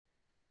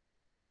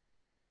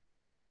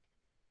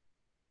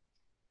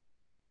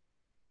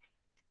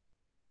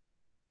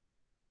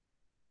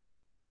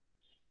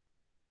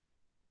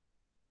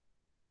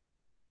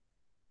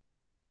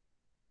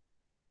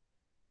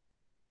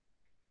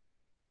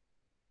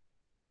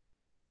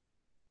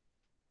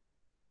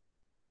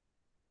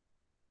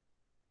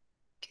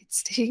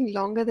It's taking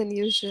longer than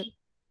usual.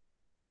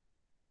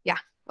 Yeah.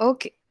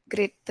 Okay.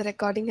 Great. The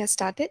recording has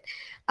started.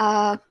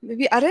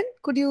 Maybe Arun,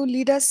 could you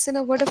lead us in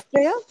a word of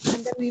prayer,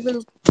 and then we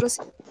will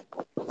proceed.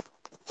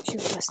 Sure,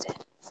 Pastor.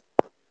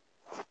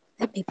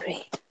 Let me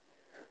pray.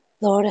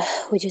 Lord,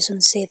 we just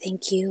want to say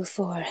thank you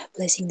for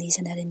blessing this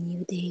another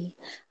new day,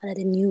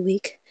 another new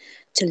week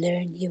to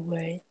learn your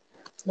word.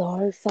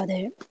 Lord,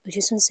 Father, we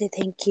just want to say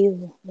thank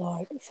you,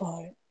 Lord,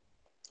 for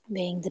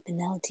being the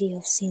penalty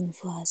of sin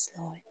for us,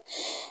 Lord.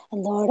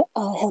 And Lord,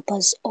 help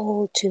us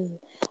all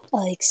to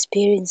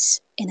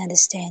experience and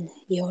understand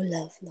your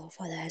love, Lord,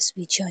 Father, as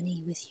we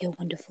journey with your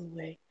wonderful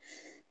word.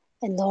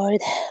 And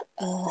Lord,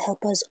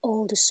 help us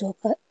all to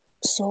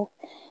soak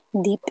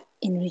deep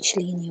and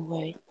richly in your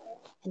word.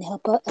 And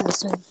help us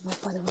also, Lord,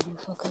 Father, we will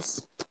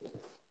focus.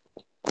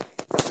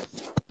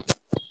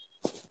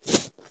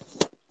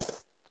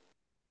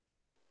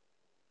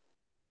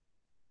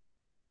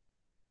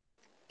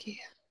 Okay.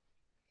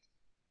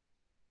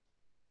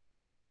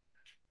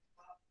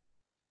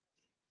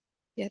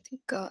 Yeah, I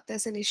think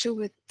there's an issue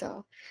with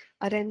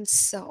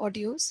Arun's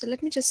audio. So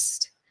let me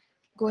just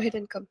go ahead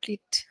and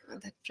complete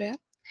that prayer.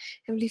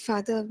 Heavenly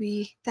Father,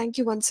 we thank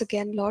you once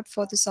again, Lord,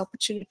 for this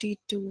opportunity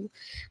to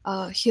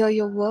hear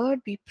your word.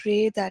 We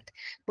pray that,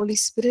 Holy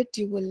Spirit,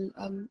 you will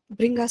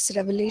bring us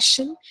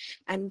revelation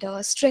and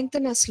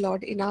strengthen us,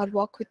 Lord, in our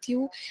walk with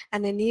you,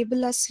 and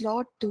enable us,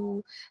 Lord,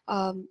 to,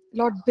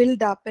 Lord,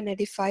 build up and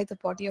edify the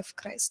body of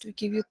Christ. We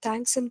give you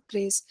thanks and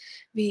praise.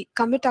 We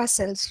commit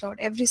ourselves, Lord,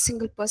 every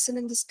single person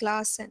in this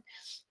class and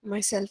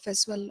myself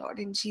as well, Lord.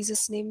 In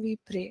Jesus' name we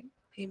pray.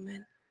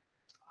 Amen.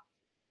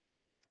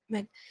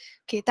 Amen.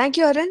 Okay, thank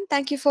you, Arun.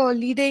 Thank you for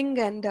leading.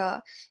 And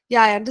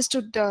yeah, I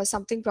understood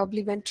something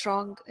probably went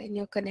wrong in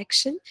your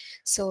connection.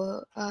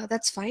 So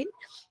that's fine.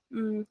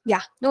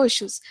 Yeah, no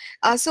issues.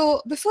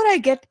 So before I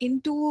get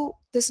into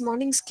this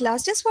morning's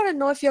class, just want to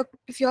know if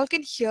you all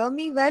can hear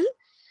me well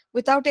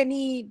without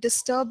any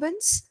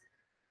disturbance,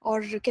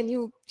 or can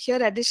you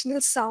hear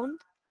additional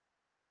sound?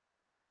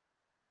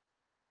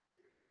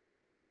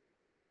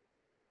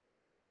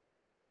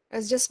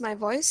 It's just my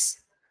voice.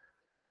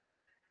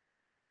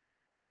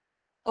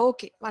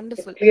 Okay,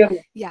 wonderful. Clear.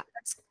 Yeah,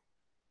 that's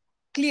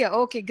clear.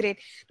 Okay, great.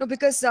 No,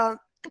 because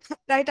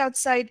right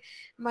outside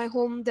my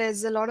home,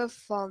 there's a lot of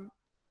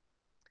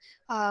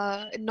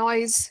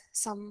noise,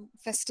 some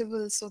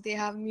festivals, so they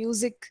have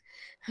music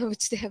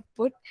which they have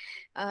put.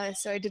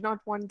 So I did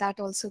not want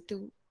that also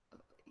to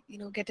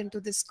get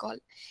into this call.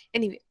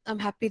 Anyway, I'm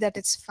happy that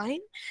it's fine.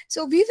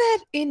 So we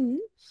were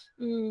in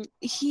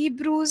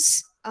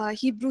Hebrews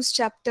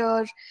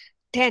chapter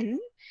 10,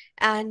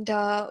 and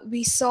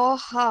we saw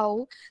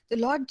how the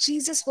Lord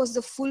Jesus was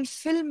the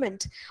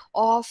fulfillment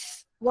of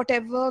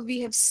whatever we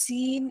have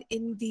seen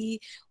in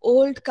the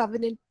old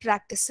covenant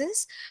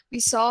practices. We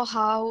saw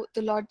how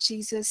the Lord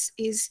Jesus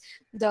is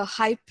the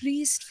high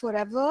priest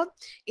forever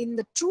in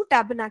the true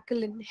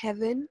tabernacle in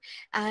heaven,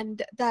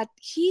 and that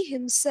he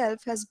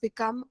himself has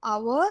become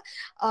our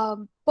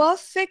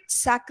perfect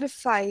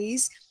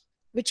sacrifice,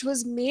 which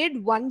was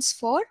made once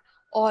for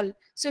all.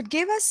 So it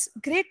gave us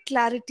great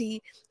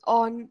clarity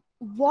on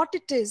what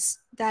it is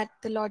that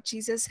the Lord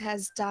Jesus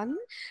has done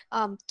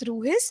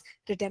through his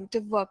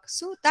redemptive work.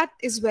 So that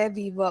is where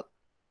we were.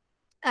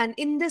 And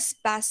in this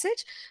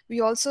passage,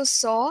 we also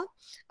saw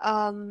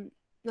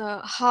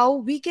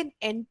how we can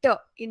enter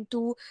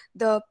into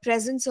the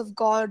presence of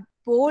God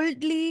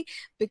boldly,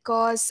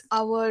 because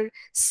our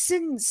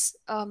sins,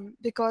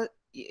 because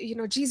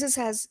Jesus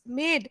has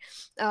made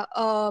uh,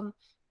 um,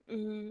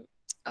 mm,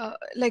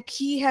 like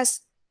he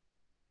has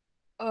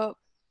uh,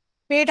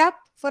 paid up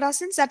for our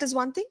sins. That is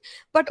one thing,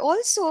 but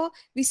also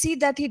we see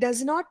that he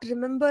does not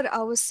remember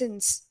our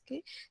sins.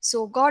 Okay,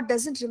 so God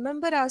doesn't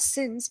remember our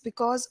sins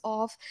because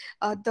of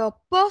the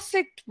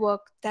perfect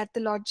work that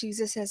the Lord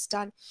Jesus has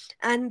done,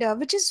 and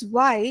which is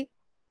why,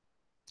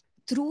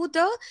 through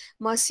the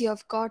mercy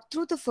of God,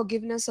 through the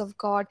forgiveness of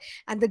God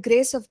and the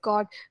grace of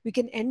God, we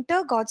can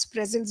enter God's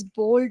presence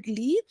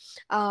boldly,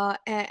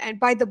 and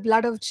by the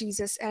blood of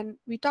Jesus. And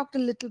we talked a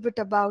little bit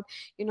about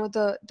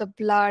the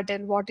blood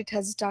and what it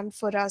has done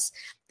for us,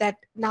 that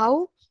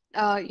now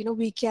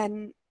we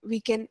can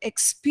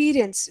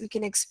experience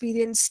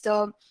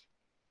the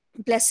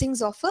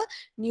blessings of a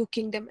new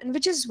kingdom, and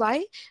which is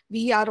why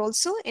we are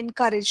also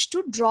encouraged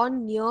to draw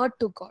near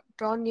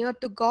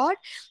to God.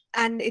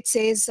 And it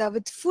says,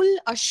 with full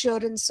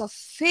assurance of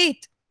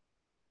faith,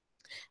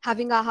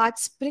 having our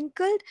hearts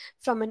sprinkled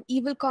from an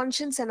evil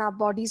conscience and our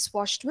bodies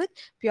washed with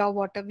pure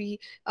water. We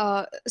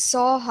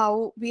saw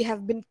how we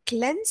have been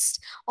cleansed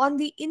on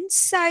the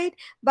inside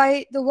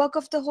by the work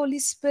of the Holy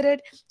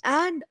Spirit,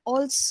 and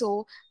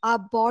also our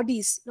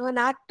bodies, an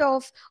act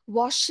of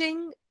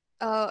washing.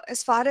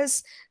 As far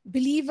as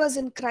believers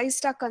in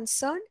Christ are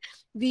concerned,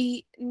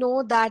 we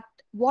know that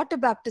water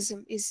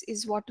baptism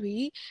is what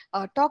we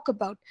talk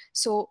about.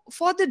 So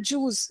for the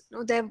Jews,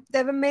 there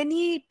were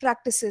many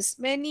practices,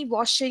 many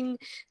washing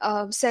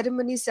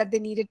ceremonies that they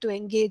needed to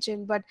engage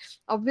in. But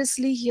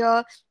obviously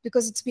here,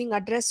 because it's being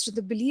addressed to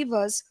the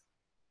believers,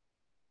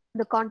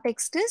 the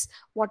context is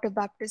water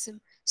baptism.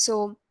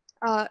 So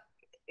uh,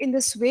 in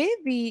this way,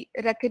 we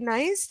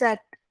recognize that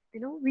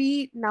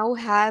we now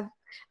have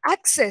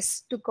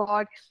access to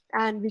God,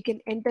 and we can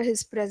enter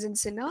His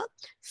presence in a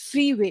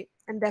free way.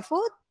 And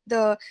therefore,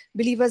 the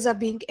believers are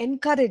being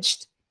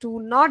encouraged to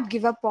not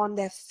give up on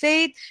their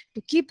faith,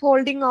 to keep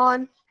holding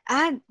on.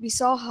 And we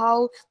saw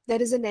how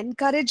there is an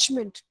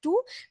encouragement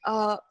to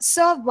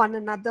serve one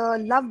another,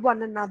 love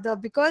one another,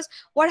 because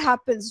what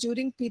happens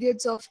during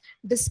periods of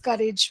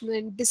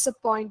discouragement,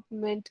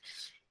 disappointment,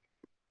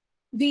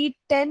 we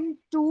tend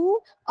to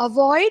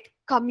avoid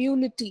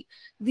community.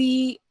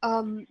 We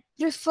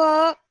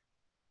prefer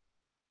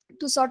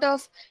to sort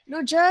of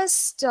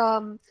just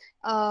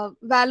wallow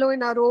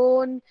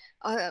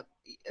uh,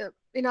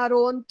 in our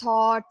own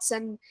thoughts,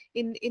 and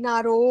in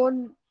our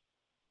own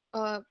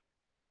uh,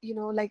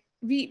 like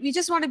we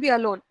just want to be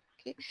alone.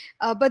 Okay.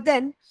 But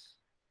then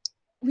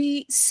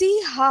we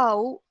see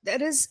how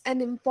there is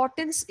an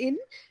importance in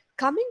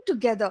coming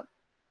together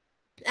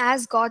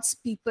as God's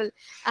people.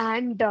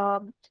 And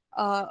uh,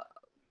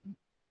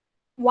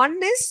 one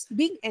is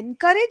being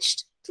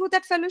encouraged through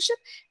that fellowship,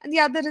 and the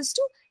other is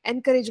to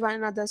encourage one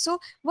another. So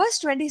verse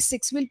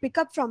 26, we'll pick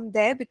up from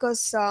there,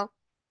 because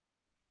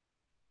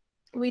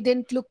we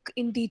didn't look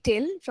in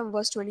detail from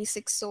verse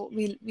 26, so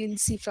we'll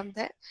see from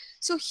there.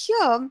 So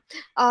here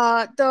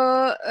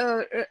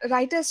the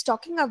writer is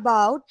talking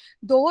about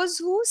those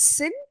who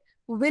sin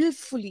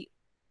willfully.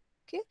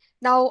 Okay.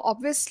 Now,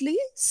 obviously,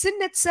 sin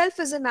itself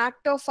is an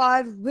act of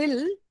our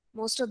will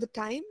most of the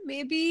time.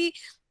 Maybe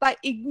by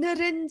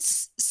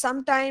ignorance,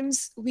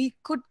 sometimes we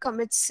could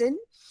commit sin.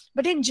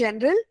 But in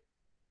general,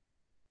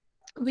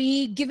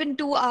 we give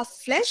into our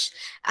flesh,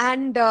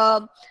 and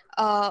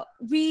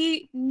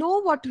we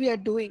know what we are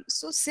doing.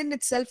 So sin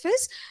itself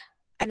is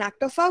an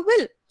act of our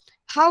will.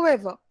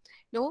 However,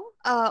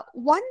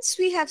 once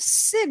we have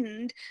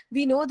sinned,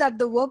 we know that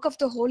the work of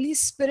the Holy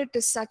Spirit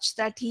is such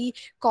that He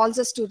calls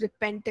us to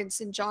repentance.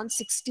 In John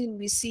 16,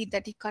 we see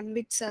that He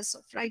convicts us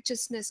of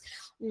righteousness,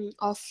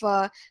 of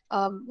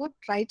what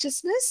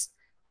righteousness?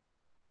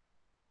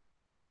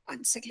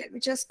 One second, let me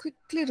just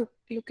quickly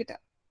look it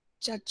up.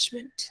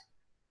 Judgment.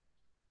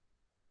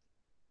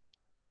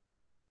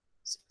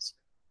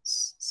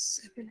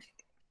 7.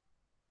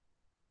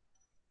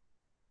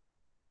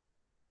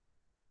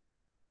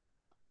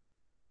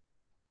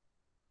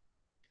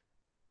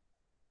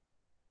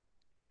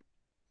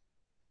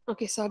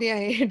 Okay, sorry,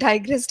 I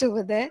digressed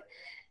over there.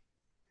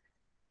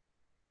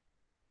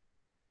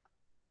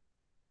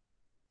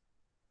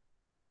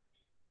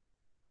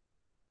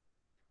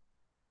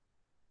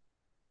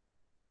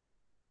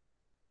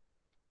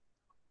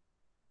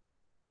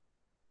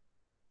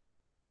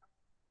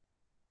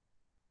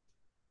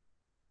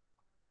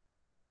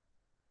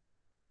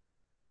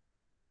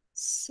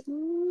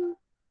 Sin.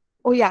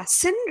 Oh yeah,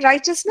 sin,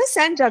 righteousness,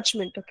 and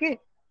judgment. Okay.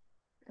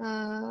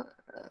 Uh,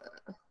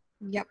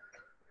 yeah.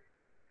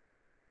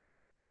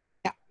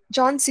 Yeah.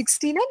 John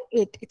 16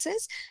 and 8. It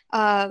says,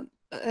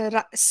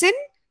 sin,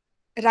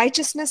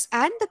 righteousness,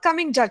 and the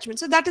coming judgment.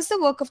 So that is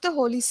the work of the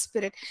Holy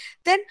Spirit.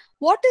 Then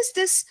what is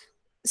this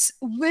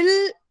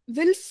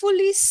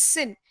willfully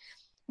sin?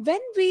 When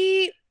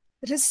we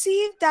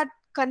receive that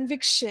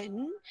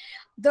conviction,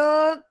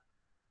 the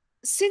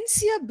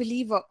sincere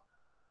believer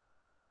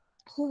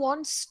who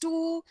wants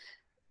to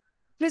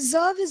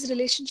preserve his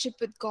relationship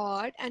with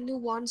God, and who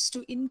wants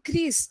to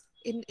increase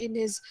in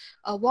his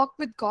walk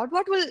with God,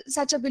 what will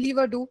such a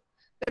believer do?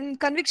 When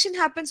conviction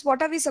happens,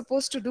 what are we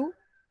supposed to do?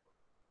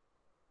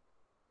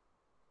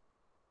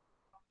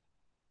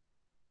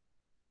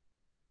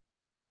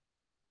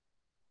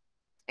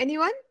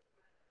 Anyone?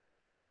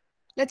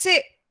 Let's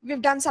say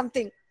we've done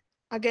something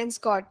against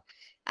God,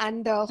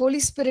 and Holy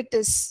Spirit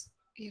is,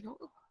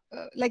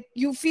 like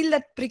you feel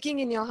that pricking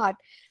in your heart.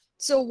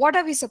 So what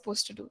are we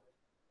supposed to do?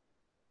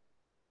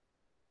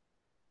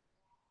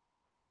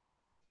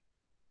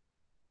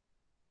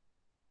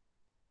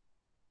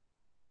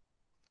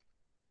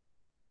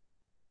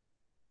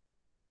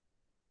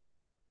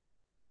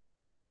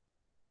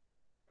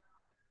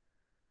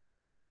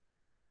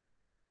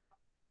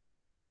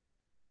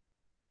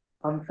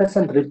 Confess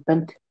and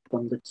repent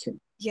from that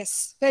sin.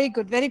 Yes, very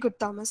good,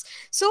 Thomas.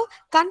 So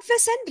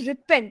confess and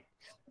repent.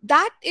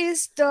 That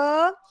is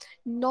the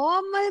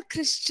normal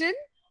Christian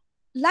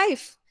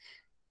life.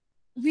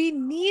 We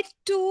need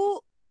to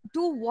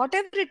do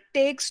whatever it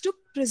takes to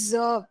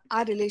preserve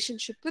our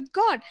relationship with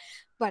God.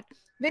 But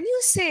when you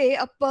say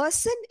a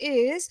person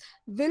is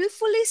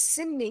willfully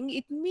sinning,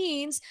 it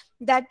means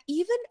that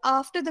even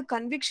after the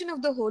conviction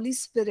of the Holy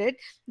Spirit,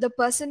 the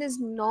person is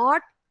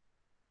not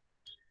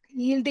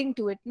yielding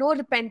to it, no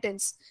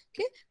repentance.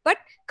 Okay. But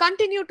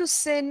continue to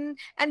sin.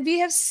 And we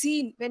have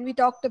seen, when we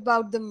talked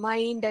about the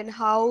mind and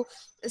how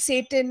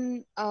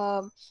Satan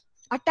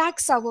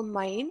attacks our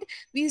mind,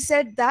 we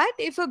said that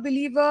if a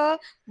believer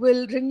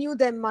will renew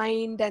their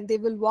mind and they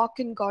will walk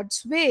in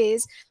God's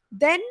ways,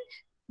 then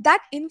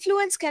that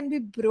influence can be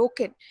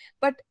broken.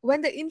 But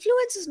when the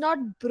influence is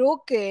not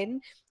broken,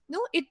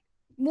 no, it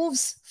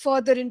moves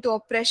further into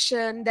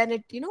oppression. Then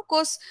it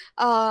goes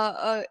uh,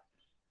 uh,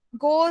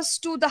 goes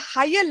to the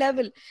higher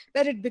level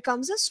where it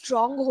becomes a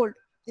stronghold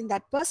in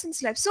that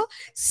person's life. So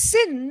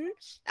sin,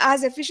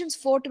 as Ephesians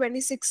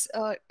 4:26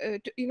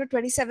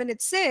 27,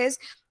 it says,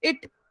 it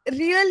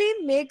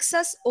really makes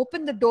us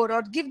open the door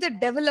or give the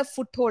devil a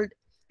foothold.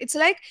 It's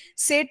like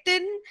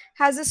Satan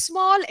has a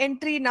small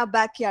entry in our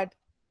backyard,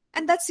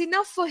 and that's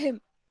enough for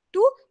him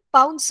to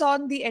pounce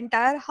on the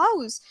entire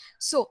house.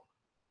 So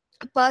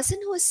a person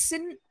who is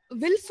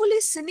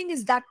willfully sinning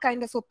is that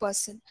kind of a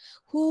person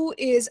who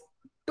is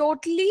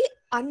totally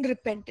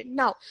unrepentant.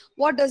 Now,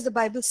 what does the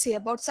Bible say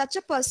about such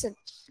a person?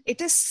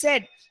 It is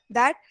said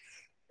that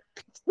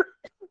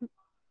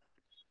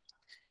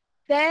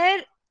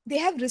there they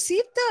have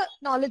received the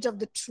knowledge of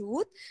the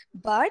truth,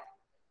 but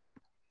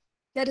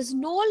there is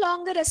no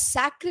longer a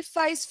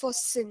sacrifice for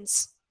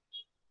sins.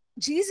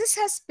 Jesus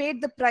has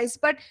paid the price,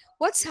 but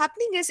what's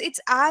happening is it's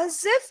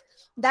as if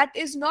that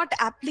is not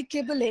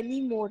applicable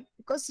anymore,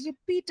 because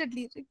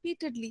repeatedly,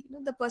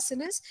 the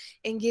person is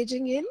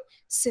engaging in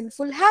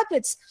sinful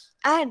habits.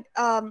 And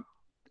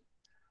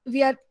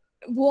we are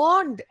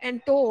warned and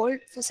told,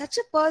 for such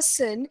a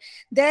person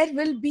there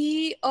will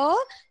be a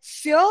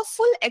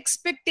fearful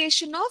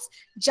expectation of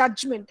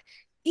judgment.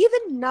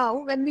 Even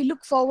now, when we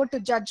look forward to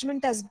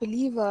judgment as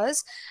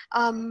believers,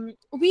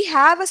 we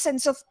have a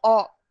sense of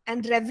awe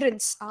and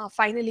reverence.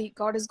 Finally,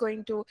 God is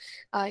going to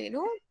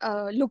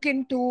look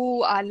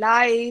into our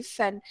life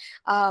and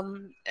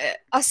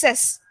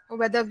assess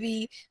whether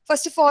we,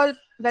 first of all,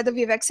 whether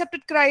we've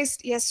accepted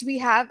Christ. Yes, we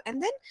have.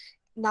 And then,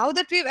 now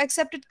that we've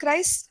accepted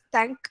Christ,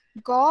 thank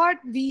God,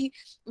 we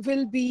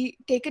will be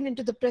taken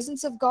into the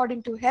presence of God,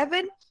 into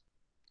heaven.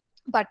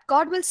 But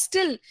God will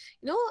still,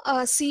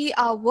 see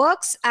our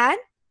works, and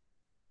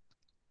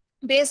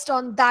based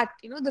on that,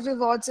 the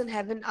rewards in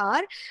heaven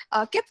are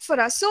kept for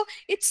us. So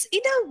it's in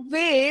a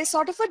way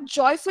sort of a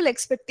joyful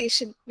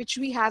expectation which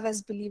we have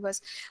as believers.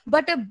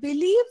 But a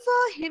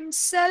believer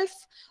himself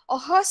or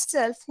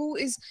herself who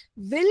is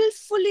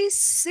willfully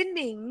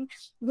sinning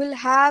will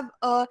have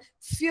a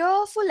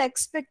fearful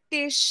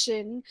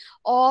expectation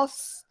of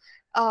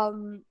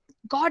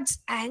God's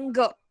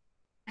anger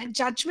and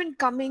judgment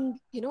coming,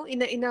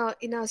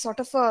 in a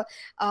sort of a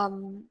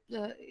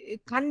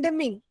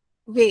condemning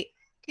way.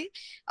 Okay,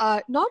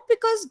 not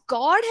because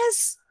God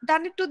has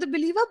done it to the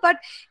believer, but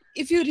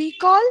if you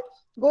recall,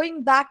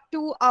 going back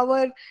to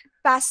our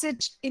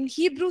passage in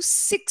Hebrews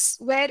 6,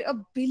 where a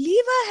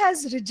believer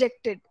has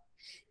rejected,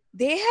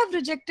 they have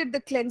rejected the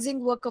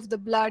cleansing work of the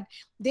blood,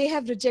 they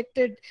have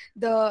rejected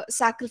the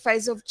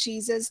sacrifice of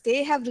Jesus,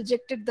 they have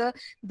rejected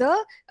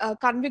the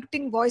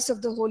convicting voice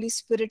of the Holy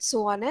Spirit,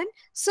 so on and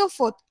so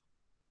forth.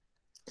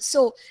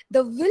 So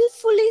the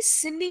willfully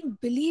sinning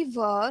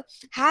believer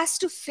has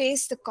to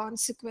face the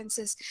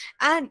consequences,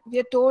 and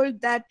we are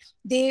told that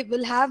they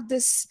will have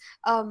this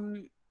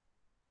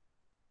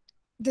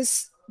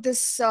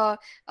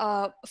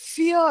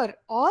fear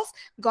of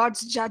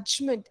God's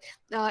judgment.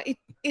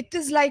 It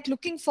is like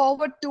looking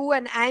forward to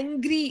an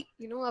angry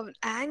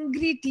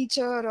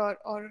teacher,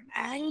 or an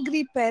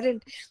angry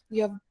parent.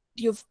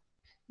 You've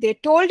they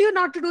told you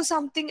not to do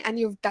something and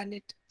you've done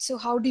it. So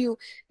how do you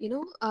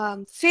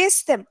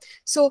face them?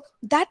 So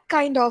that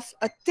kind of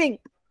a thing.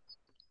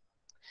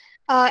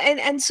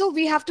 And so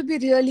we have to be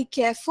really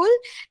careful.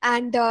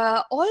 And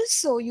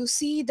also, you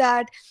see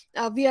that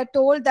we are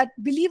told that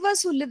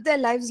believers who live their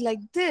lives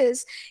like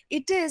this,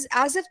 it is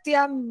as if they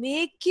are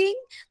making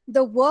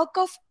the work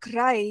of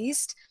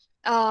Christ,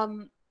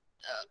 um,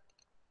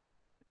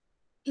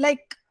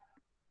 like,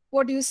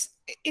 what do you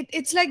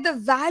it's like the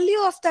value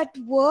of that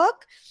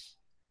work,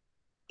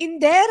 in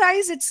their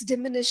eyes it's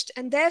diminished,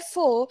 and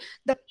therefore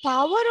the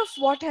power of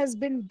what has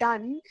been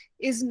done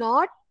is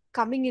not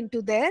coming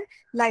into their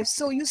life.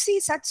 So you see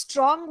such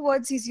strong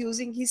words he's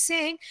using. He's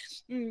saying,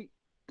 mm,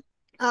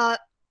 uh,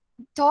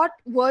 thought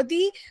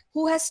worthy,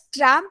 who has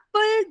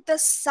trampled the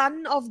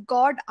Son of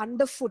God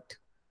underfoot.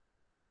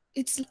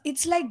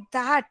 It's like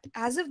that,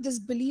 as if this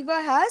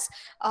believer has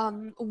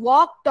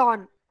walked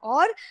on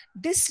or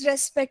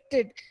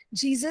disrespected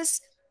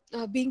Jesus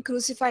being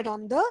crucified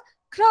on the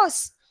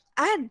cross,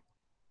 and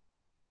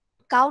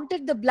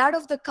counted the blood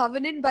of the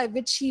covenant by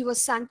which he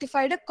was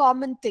sanctified a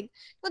common thing.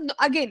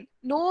 Again,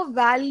 no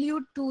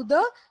value to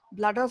the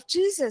blood of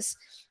Jesus.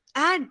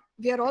 And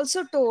we are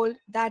also told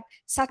that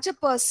such a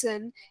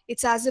person,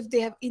 it's as if they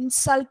have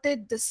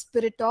insulted the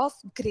spirit of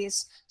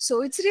grace.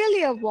 So it's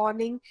really a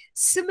warning,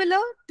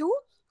 similar to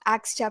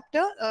Acts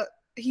chapter,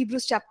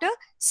 Hebrews chapter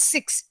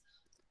 6.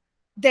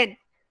 Then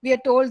we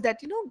are told that,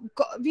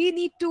 we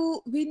need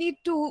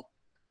to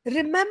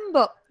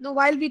remember,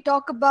 while we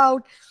talk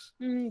about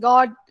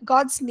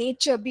God's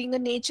nature being a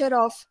nature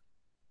of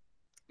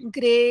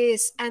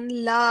grace and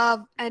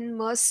love and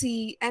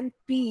mercy and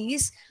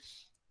peace,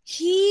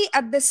 he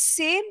at the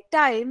same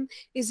time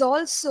is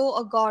also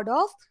a God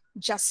of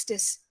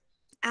justice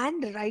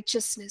and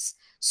righteousness.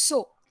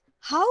 So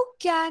how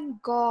can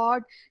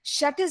God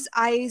shut his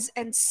eyes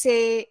and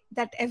say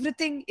that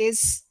everything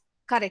is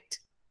correct?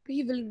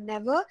 He will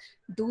never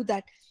do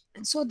that.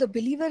 And so the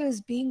believer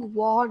is being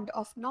warned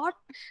of not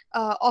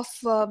of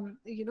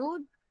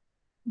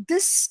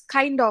this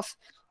kind of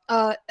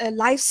a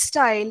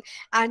lifestyle,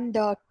 and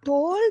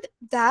told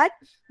that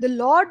the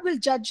Lord will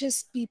judge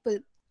his people,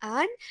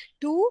 and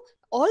to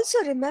also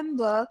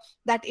remember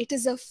that it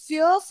is a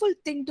fearful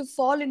thing to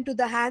fall into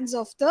the hands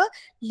of the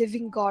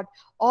living God.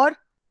 Or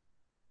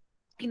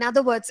in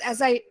other words,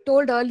 as I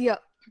told earlier,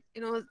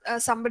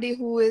 somebody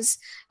who is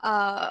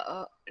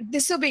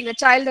disobeying, a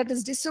child that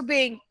is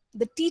disobeying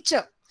the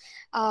teacher,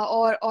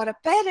 or a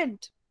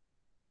parent,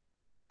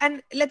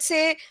 and let's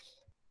say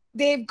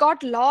they've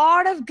got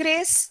lot of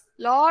grace,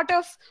 lot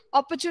of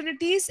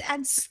opportunities,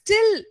 and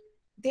still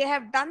they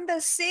have done the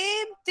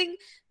same thing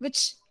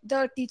which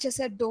the teacher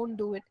said don't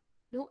do it.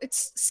 No,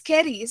 it's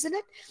scary, isn't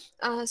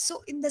it?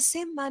 So in the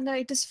same manner,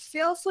 it is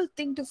fearful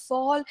thing to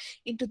fall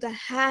into the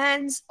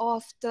hands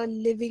of the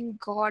living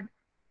God.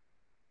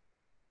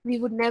 We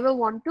would never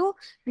want to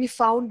be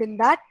found in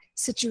that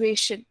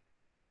situation.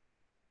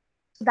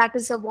 That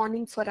is a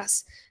warning for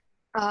us.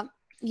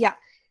 Yeah.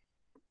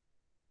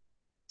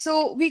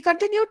 So we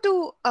continue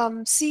to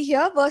see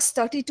here, verse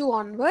 32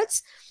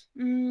 onwards,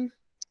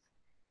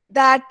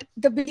 that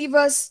the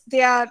believers,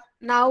 they are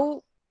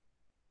now,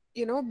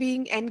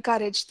 being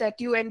encouraged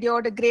that you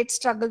endured a great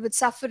struggle with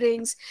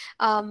sufferings,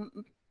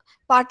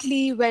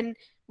 partly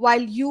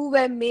while you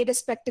were made a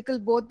spectacle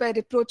both by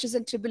reproaches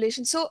and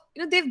tribulations. So,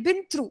 they've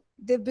been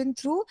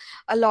through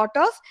a lot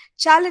of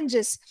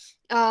challenges.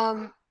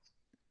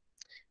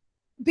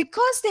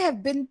 Because they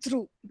have been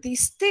through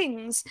these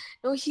things,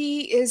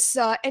 he is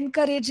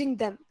encouraging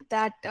them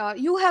that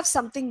you have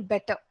something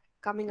better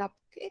coming up.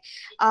 Okay,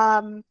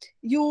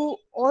 you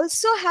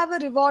also have a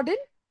reward in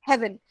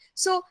heaven.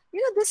 So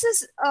this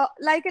is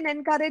like an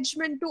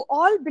encouragement to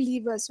all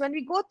believers. When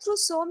we go through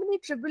so many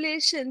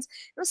tribulations,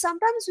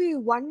 sometimes we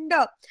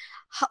wonder,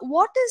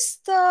 what is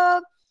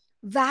the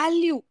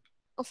value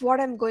of what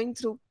I'm going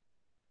through?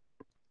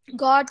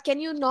 God,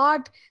 can you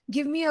not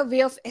give me a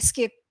way of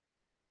escape?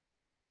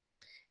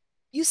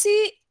 You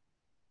see,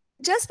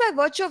 just by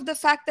virtue of the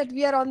fact that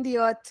we are on the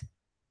earth,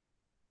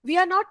 we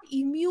are not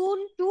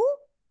immune to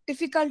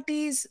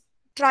difficulties,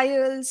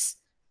 trials,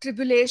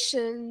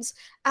 tribulations,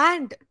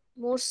 and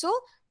more so,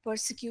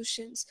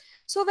 persecutions.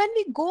 So when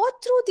we go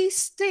through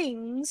these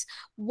things,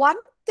 one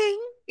thing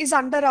is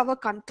under our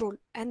control,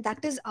 and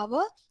that is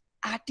our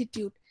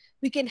attitude.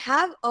 We can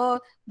have a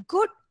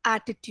good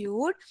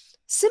attitude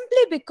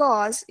simply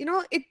because,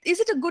 is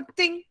it a good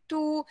thing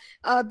to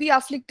be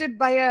afflicted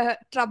by a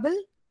trouble?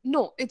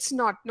 No, it's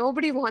not.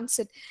 Nobody wants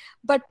it.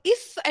 But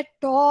if at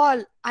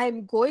all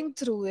I'm going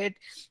through it,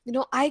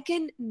 I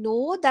can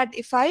know that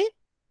if I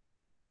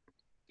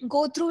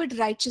go through it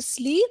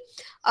righteously,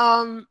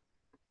 um,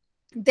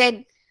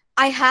 then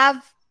I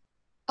have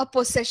a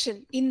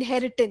possession,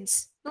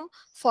 inheritance,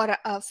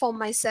 for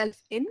myself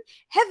in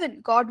heaven.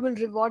 God will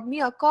reward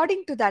me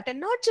according to that. And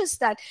not just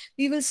that,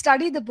 we will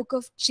study the book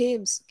of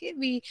James.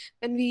 Okay,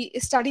 when we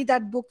study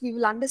that book, we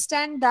will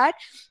understand that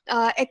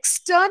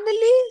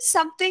externally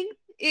something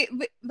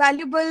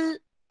valuable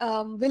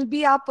will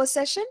be our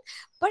possession,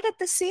 but at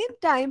the same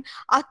time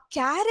our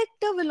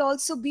character will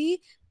also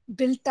be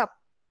built up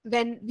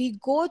when we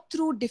go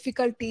through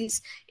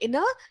difficulties in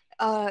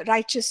a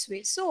righteous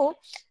way. So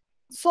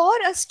for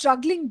a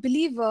struggling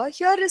believer,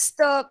 here is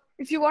the,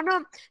 if you want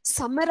to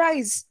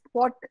summarize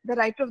what the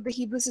writer of the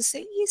Hebrews is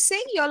saying, he's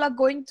saying you all are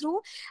going through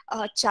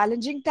a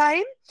challenging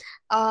time.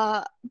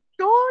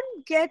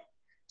 Don't get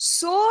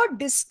so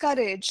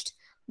discouraged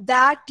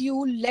that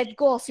you let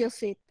go of your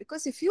faith,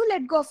 because if you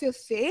let go of your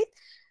faith,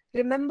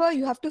 remember,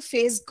 you have to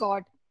face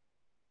God,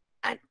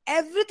 and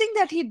everything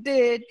that he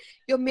did,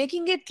 you're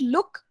making it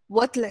look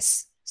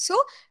worthless. So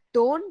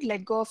don't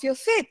let go of your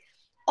faith.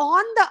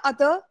 On the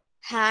other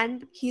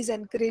hand, he's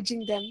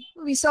encouraging them.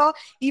 We saw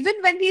even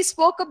when he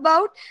spoke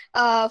about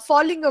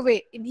falling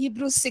away in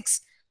Hebrews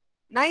 6,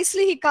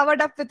 nicely he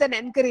covered up with an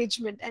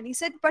encouragement, and he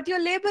said, but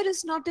your labor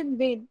is not in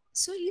vain.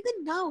 So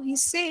even now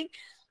he's saying,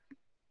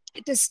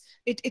 it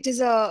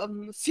is a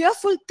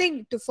fearful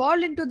thing to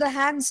fall into the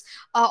hands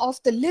of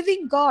the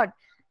living God.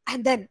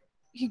 And then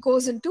he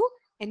goes into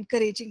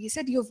encouraging. He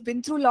said, you've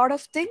been through a lot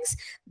of things,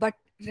 but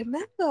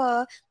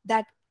remember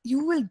that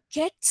you will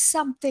get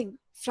something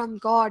from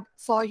God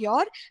for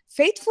your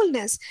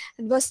faithfulness.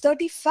 And verse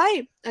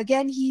 35,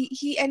 again,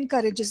 he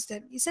encourages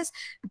them. He says,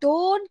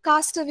 don't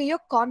cast away your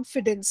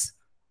confidence,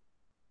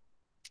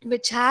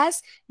 which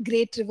has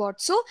great reward.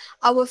 So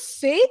our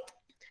faith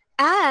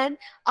and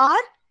our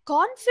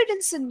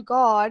confidence in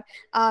God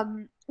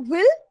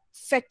will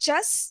fetch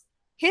us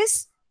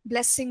his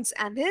blessings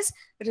and his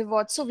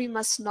reward. So we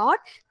must not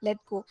let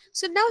go.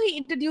 So now he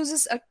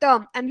introduces a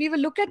term, and we will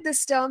look at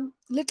this term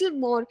little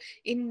more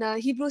in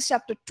Hebrews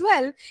chapter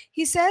 12.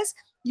 He says,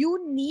 you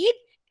need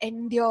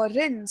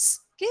endurance.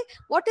 Okay,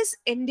 what is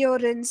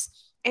endurance?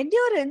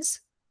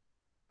 Endurance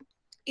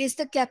is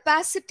the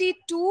capacity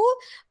to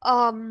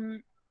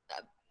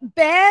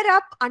bear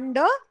up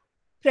under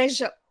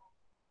pressure.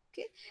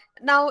 Okay.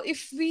 Now,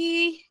 if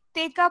we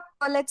take up,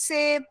 let's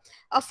say,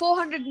 a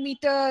 400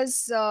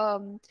 meters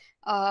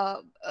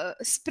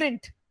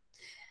sprint,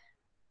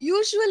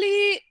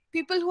 usually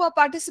people who are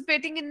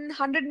participating in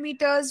 100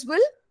 meters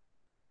will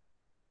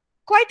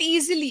quite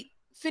easily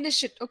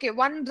finish it. Okay,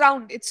 one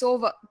round, it's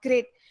over.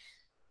 Great.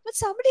 But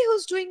somebody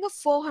who's doing a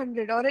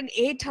 400 or an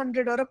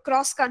 800 or a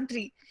cross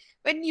country,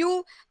 when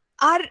you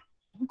are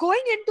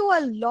going into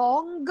a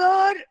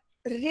longer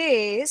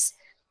race,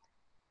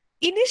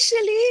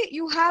 initially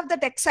you have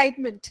that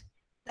excitement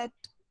that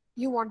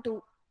you want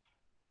to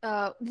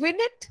win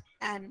it,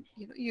 and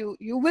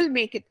you will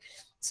make it.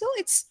 So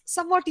it's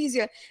somewhat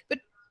easier. But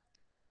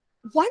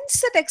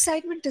once that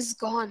excitement is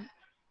gone,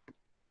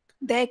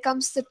 there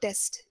comes the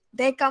test,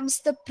 there comes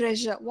the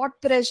pressure.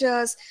 What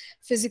pressures?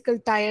 Physical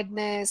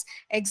tiredness,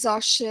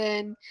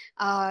 exhaustion,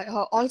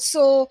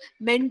 also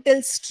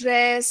mental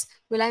stress.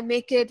 Will I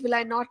make it? Will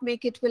I not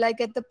make it? Will I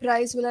get the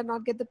prize? Will I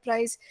not get the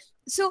prize?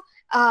 So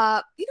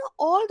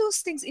all those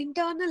things,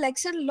 internal,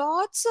 external,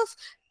 lots of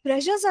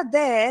pressures are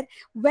there.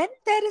 When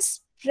there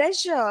is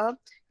pressure,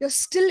 you're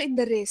still in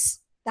the race.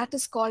 That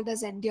is called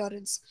as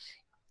endurance.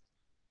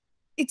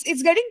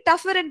 It's getting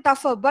tougher and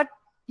tougher, but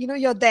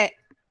you're there,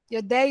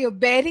 you're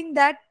bearing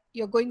that,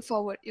 you're going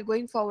forward,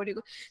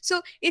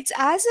 so it's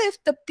as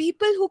if the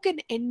people who can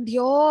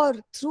endure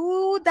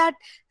through that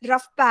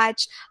rough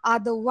patch are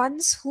the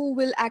ones who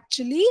will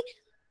actually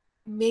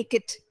make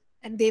it,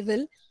 and they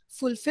will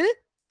fulfill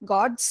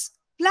God's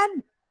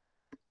plan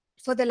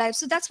for their life.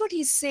 So that's what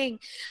he's saying.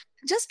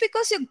 Just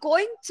because you're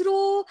going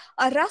through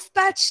a rough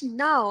patch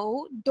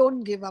now,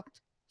 don't give up.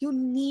 You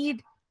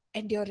need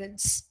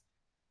endurance.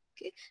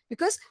 Okay?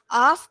 Because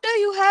after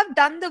you have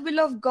done the will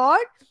of God,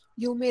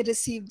 you may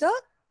receive the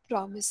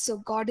promise. So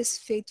God is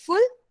faithful.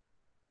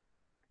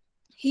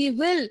 He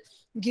will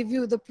give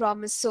you the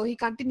promise. So he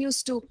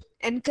continues to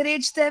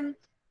encourage them,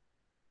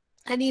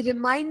 and he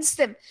reminds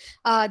them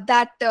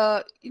that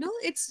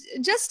it's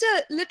just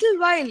a little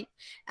while,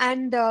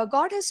 and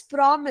God has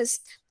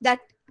promised that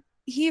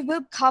he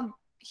will come.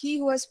 He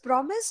who has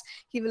promised,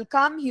 he will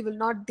come, he will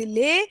not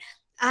delay,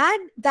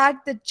 and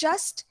that the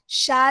just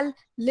shall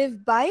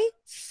live by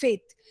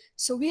faith.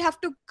 So we have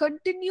to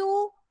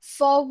continue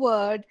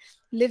forward,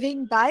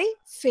 living by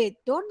faith.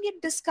 Don't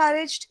get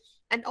discouraged.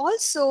 And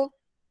also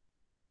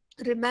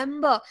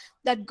remember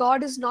that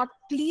God is not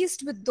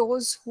pleased with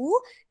those who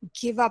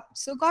give up.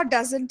 So God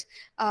doesn't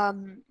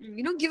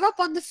give up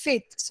on the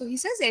faith. So he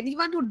says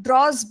anyone who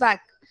draws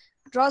back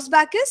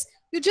is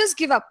you just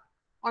give up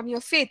on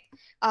your faith.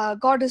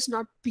 God is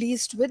not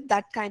pleased with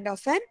that kind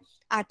of an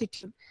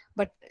attitude.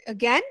 But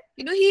again,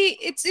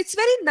 it's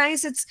very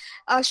nice. It's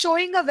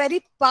showing a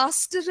very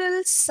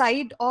pastoral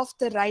side of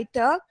the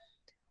writer,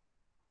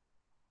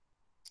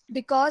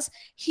 because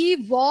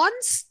he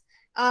wants,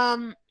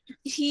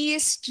 he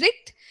is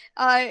strict.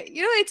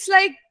 It's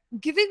like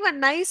giving a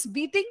nice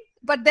beating,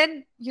 but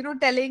then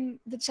telling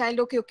the child,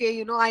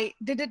 okay, I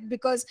did it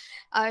because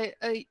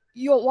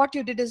what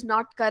you did is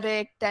not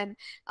correct, and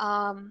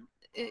I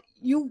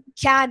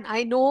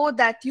know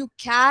that you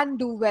can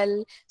do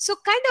well. So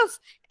kind of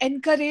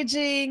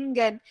encouraging,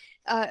 and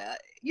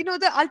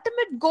the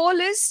ultimate goal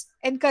is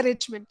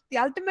encouragement. The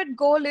ultimate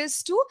goal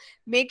is to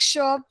make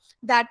sure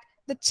that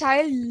the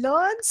child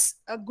learns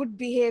a good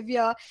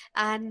behavior,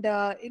 and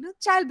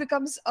child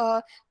becomes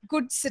a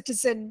good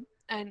citizen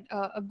and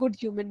a good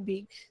human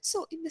being.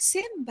 So in the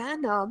same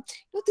manner,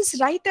 this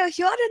writer,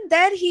 here and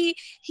there, he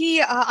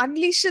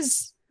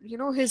unleashes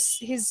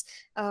his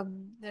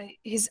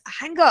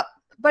anger,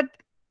 but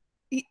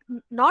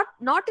not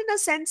in a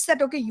sense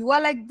that, okay, you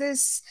are like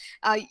this,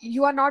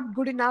 you are not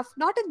good enough,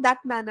 not in that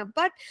manner,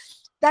 but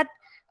that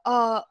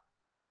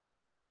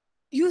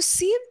you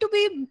seem to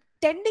be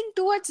tending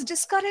towards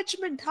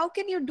discouragement. How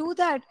can you do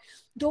that?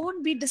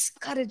 Don't be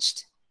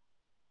discouraged,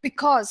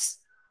 because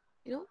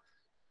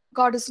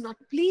God is not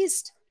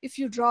pleased if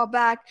you draw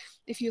back,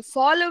 if you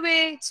fall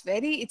away.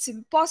 It's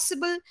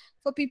impossible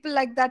for people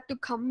like that to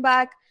come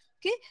back.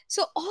 Okay,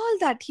 so all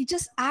that, he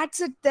just adds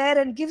it there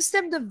and gives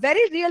them the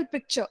very real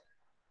picture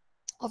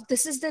of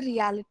this is the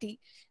reality.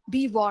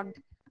 Be warned.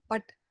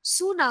 But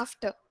soon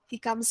after, he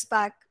comes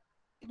back,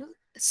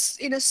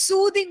 in a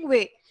soothing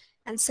way,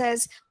 and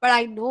says, but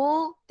I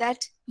know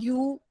that we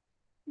will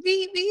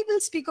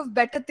speak of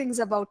better things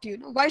about you.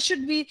 Why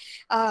should we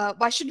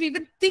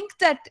even think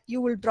that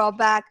you will draw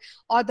back,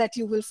 or that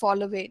you will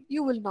fall away?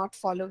 You will not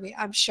fall away,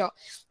 I'm sure.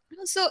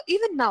 So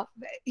even now,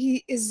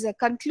 he is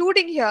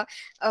concluding here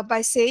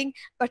by saying,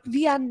 but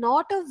we are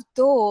not of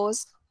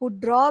those who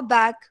draw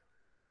back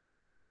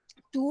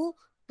to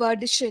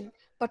perdition,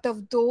 but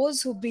of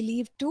those who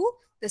believe to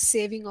the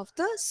saving of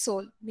the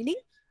soul. Meaning,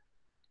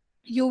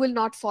 you will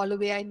not fall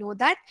away. I know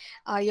that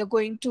you're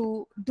going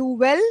to do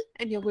well,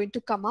 and you're going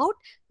to come out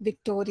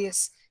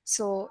victorious.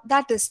 So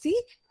that is the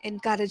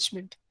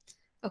encouragement.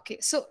 Okay,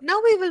 so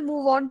now we will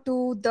move on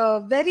to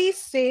the very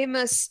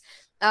famous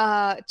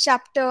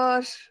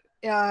chapter,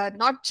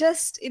 not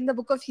just in the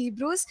book of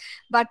Hebrews,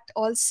 but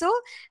also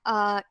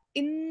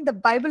in the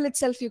Bible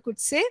itself, you could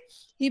say,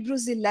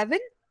 Hebrews 11.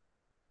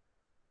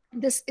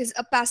 This is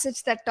a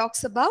passage that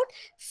talks about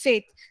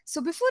faith.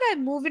 So before I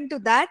move into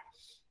that,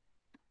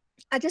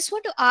 I just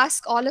want to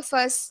ask all of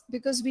us,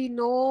 because we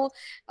know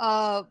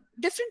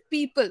different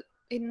people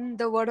in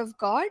the Word of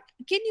God.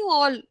 Can you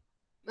all,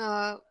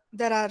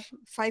 there are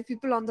 5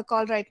 people on the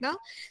call right now.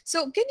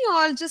 So, can you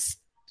all just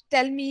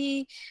tell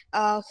me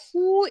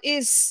who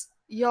is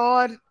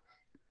your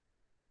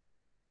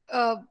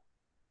uh,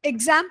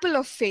 example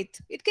of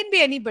faith? It can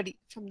be anybody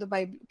from the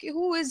Bible. Okay,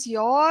 who is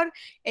your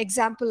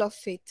example of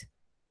faith?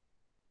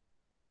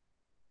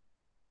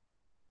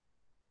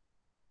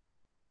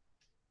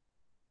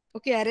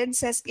 Okay, Aaron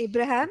says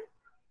Abraham.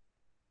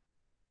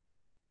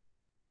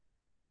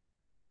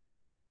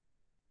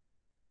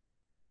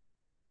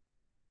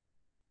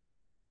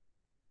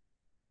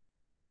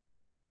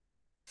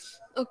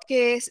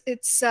 Okay,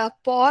 it's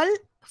Paul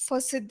for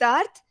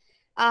Siddharth,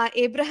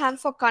 Abraham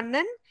for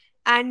Kannan,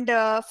 and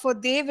for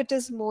Dev it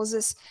is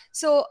Moses.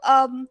 So,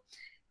 can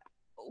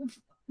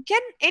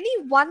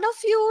any one of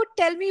you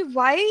tell me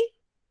why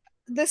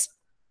this,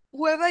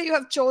 whoever you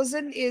have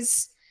chosen,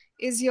 is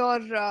your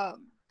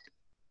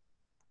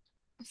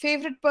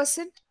favorite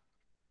person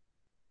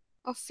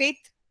of faith?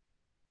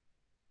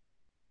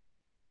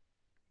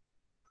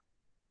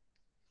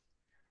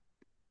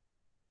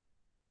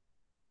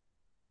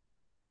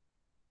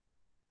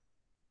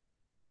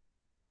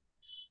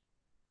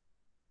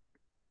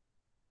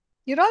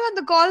 You're all on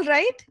the call,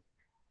 right?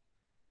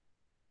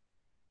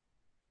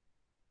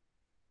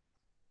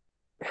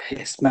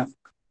 Yes, ma'am.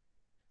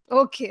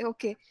 Okay,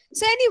 okay.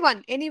 So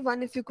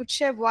anyone, if you could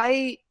share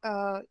why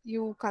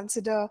you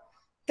consider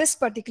this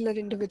particular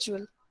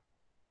individual.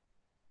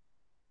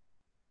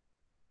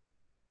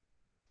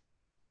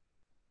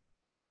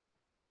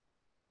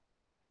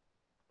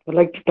 I'd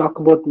like to talk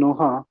about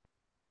Noah.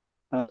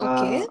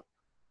 Okay.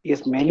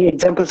 Yes, many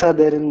examples are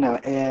there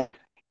in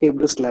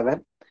Hebrews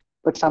 11,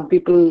 but some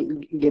people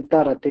get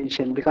our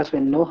attention because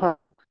when Noah,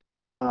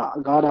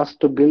 God asked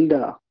to build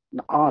an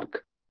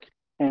ark,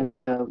 and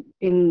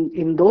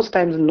in those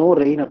times, no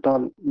rain at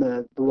all.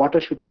 The water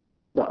should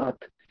the earth.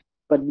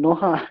 But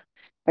Noah,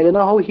 I don't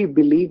know how he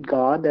believed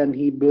God and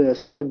he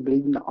started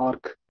building the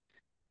ark.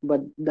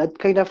 But that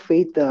kind of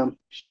faith,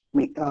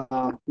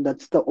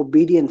 that's the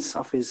obedience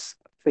of his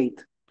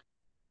faith.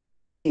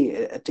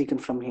 Really taken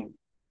from him.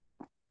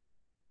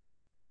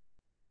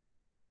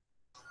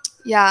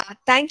 Yeah,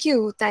 thank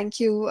you,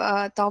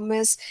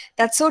 Thomas.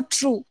 That's so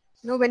true.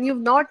 When you've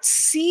not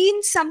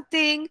seen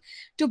something,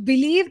 to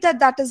believe that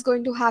that is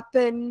going to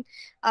happen,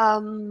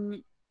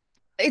 um,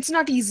 it's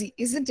not easy,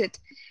 isn't it?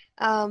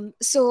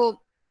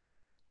 So,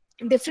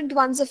 different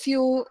ones of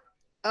you,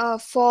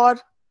 for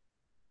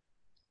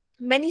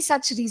many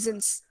such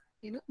reasons,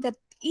 that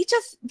each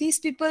of these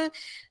people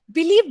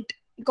believed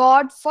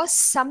God for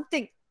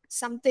something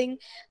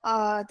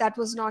that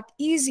was not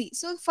easy.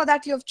 So for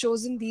that you have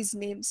chosen these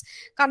names.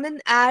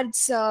 Kannan adds,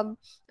 so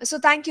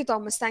thank you,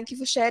 Thomas, thank you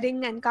for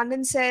sharing. And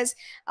Kannan says,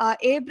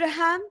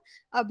 Abraham,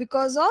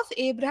 because of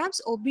Abraham's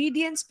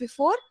obedience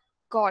before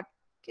God.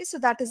 Okay, so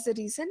that is the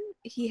reason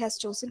he has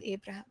chosen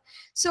Abraham.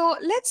 So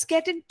let's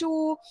get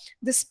into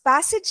this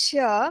passage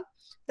here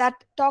that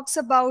talks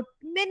about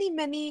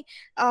many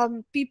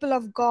people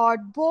of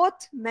God, both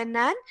men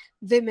and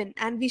women,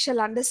 and we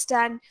shall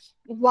understand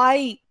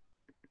why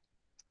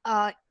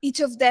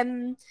each of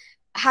them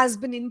has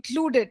been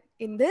included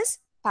in this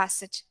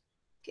passage.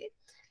 Okay,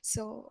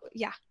 so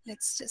yeah,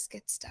 let's just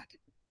get started.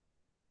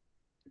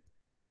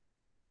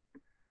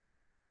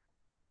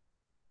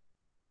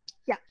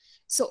 Yeah,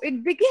 so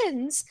it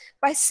begins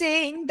by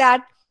saying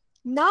that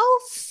now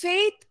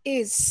faith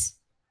is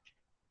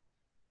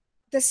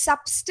the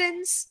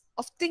substance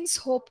of things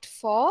hoped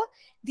for,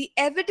 the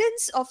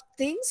evidence of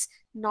things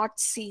not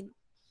seen.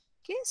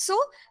 Okay, so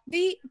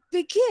we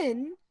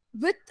begin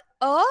with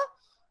a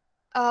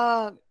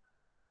uh,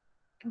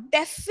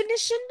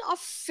 definition of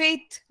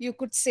faith, you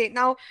could say.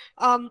 Now,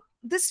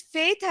 this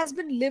faith has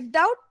been lived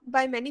out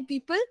by many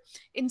people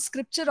in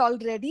scripture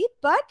already,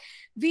 but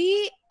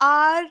we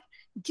are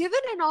given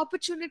an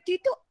opportunity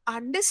to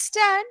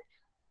understand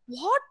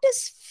what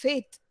is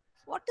faith,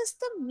 what is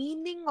the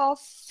meaning of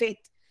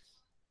faith.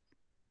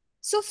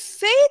 So,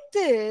 faith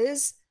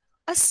is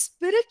a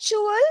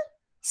spiritual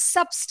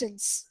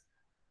substance.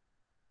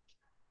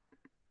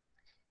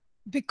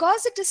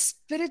 Because it is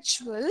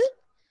spiritual,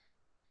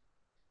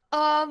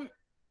 um,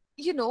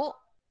 you know,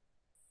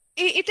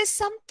 it is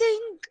something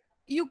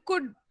you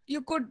could.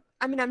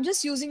 I mean, I'm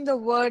just using the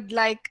word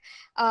like,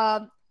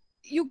 um,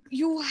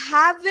 you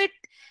have it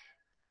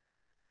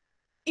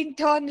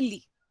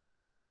internally.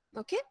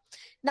 Okay.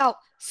 Now,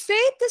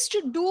 faith is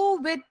to do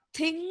with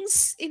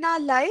things in our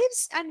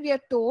lives, and we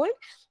are told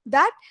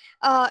that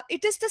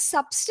it is the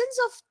substance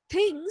of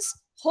things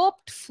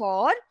hoped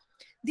for,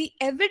 the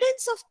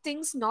evidence of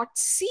things not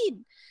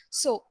seen.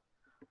 So,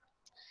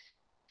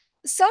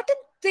 certain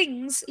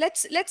things,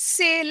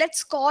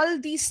 let's call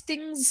these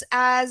things,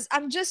 as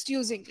I'm just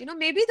using,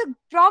 maybe the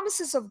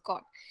promises of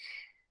God.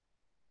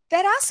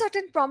 There are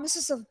certain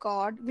promises of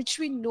God which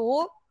we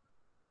know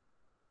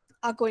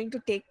are going to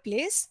take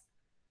place.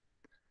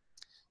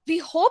 We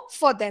hope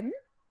for them,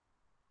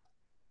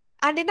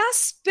 and in our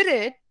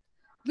spirit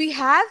We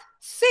have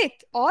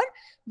faith, or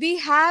we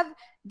have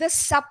the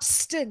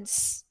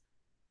substance,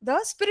 the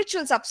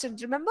spiritual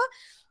substance. Remember,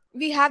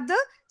 we have the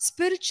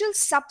spiritual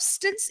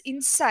substance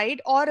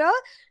inside, or a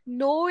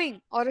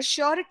knowing or a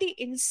surety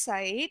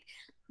inside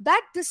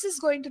that this is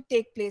going to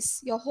take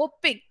place. You're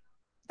hoping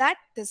that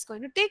this is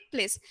going to take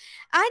place.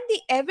 And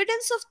the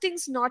evidence of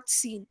things not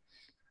seen,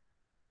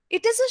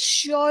 it is a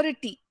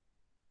surety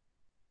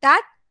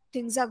that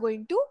things are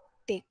going to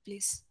take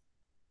place.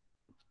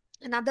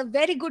 Another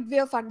very good way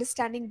of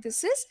understanding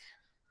this is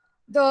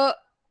the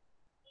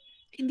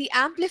in the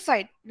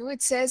amplified,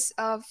 it says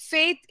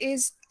faith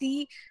is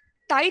the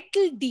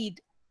title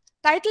deed.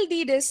 Title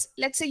deed is,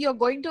 let's say you're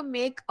going to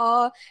make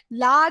a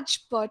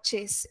large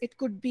purchase. It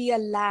could be a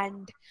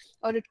land,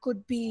 or it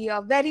could be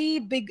a very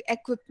big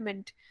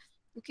equipment.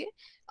 Okay,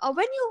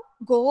 when you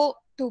go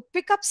to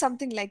pick up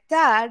something like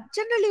that,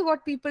 generally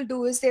what people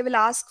do is they will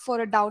ask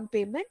for a down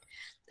payment.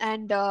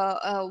 And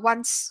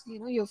once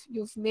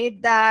you've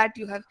made that,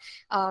 you have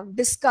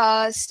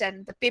discussed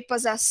and the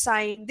papers are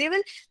signed, they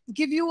will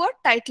give you a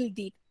title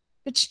deed,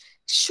 which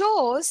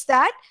shows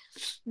that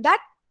that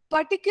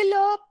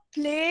particular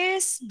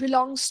place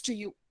belongs to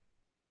you.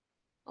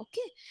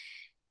 Okay,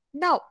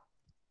 now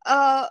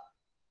uh,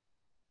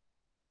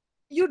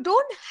 you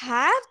don't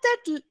have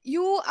that,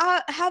 you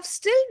have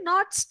still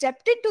not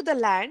stepped into the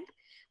land,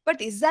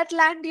 but is that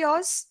land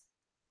yours?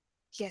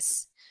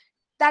 Yes.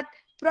 That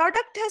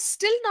product has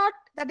still not,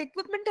 that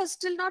equipment has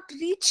still not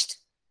reached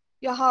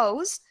your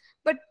house,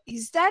 but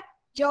is that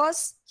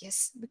yours?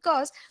 Yes,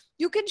 because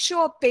you can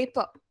show a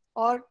paper,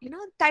 or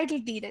title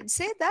deed, and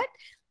say that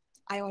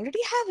I already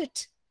have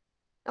it.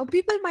 Now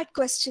people might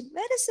question,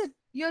 where is it?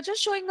 You're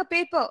just showing a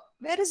paper.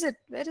 Where is it?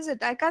 Where is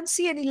it? I can't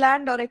see any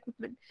land or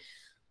equipment.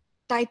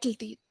 Title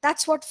deed.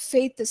 That's what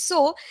faith is.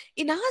 So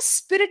in our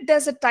spirit,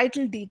 there's a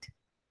title deed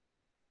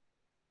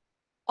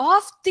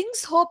of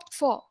things hoped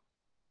for,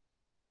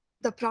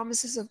 the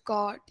promises of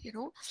God,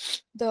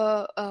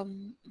 the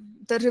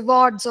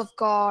rewards of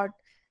God,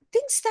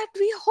 things that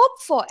we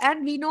hope for.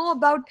 And we know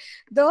about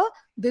the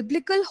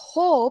biblical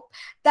hope,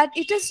 that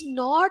it is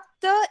not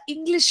the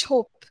English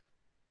hope.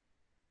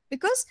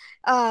 Because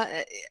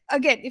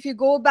again, if you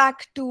go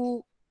back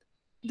to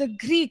the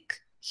Greek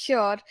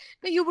here,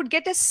 you would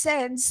get a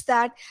sense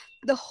that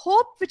the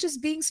hope which is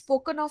being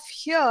spoken of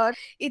here,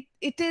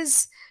 it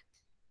is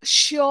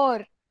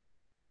sure.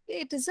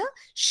 It is a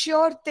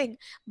sure thing.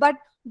 But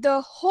the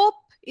hope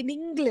in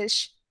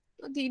English,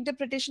 the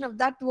interpretation of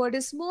that word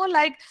is more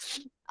like,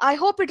 I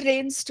hope it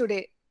rains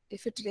today.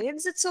 If it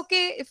rains, it's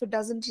okay. If it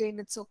doesn't rain,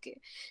 it's okay.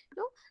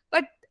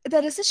 But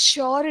there is a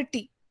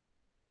surety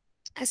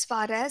as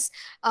far as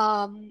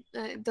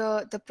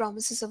the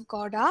promises of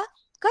God are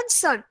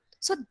concerned.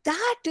 So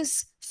that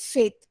is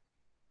faith.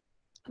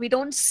 We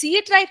don't see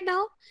it right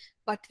now,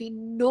 but we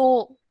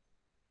know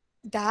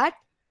that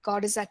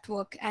God is at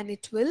work and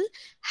it will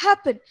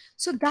happen.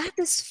 So that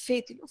is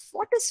faith.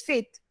 What is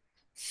faith?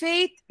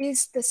 Faith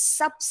is the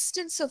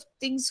substance of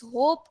things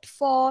hoped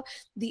for,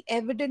 the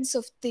evidence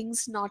of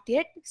things not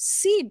yet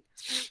seen.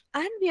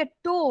 And we are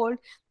told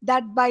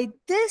that by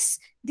this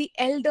the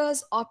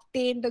elders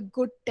obtained a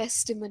good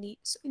testimony.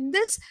 So in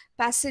this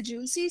passage,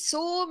 you'll see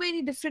so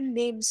many different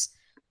names.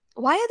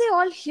 Why are they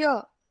all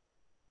here?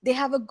 They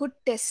have a good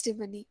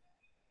testimony.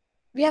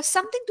 We have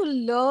something to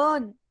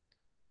learn,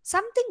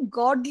 something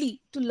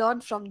godly to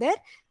learn from their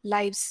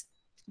lives,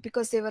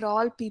 because they were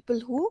all people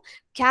who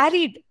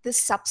carried this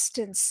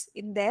substance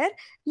in their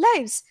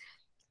lives.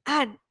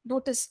 And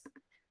notice,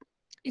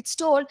 it's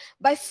told,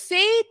 by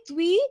faith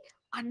we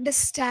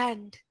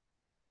understand.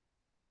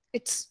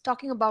 It's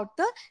talking about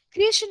the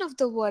creation of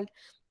the world,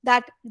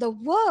 that the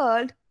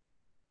world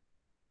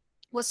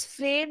was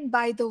framed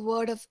by the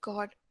word of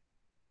God.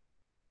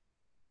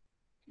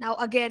 Now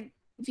again,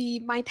 we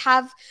might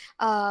have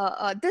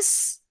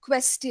this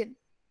question,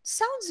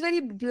 sounds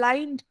very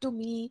blind to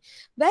me.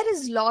 Where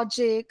is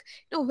logic?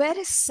 Where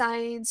is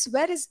science?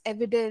 Where is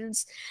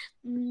evidence?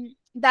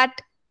 That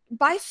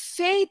by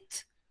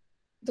faith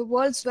the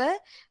worlds were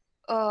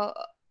uh,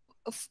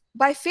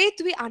 by faith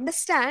we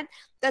understand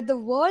that the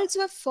worlds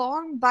were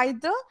formed by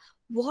the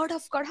word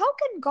of God. How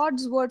can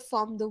God's word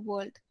form the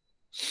world?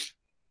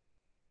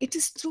 It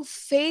is through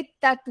faith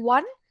that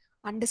one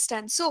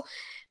understands. So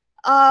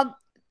um,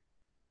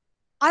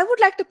 I would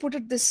like to put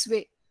it this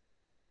way.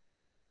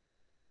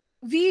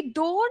 We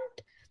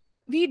don't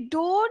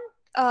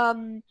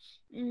mm,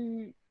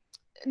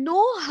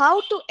 know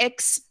how to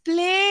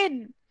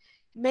explain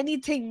many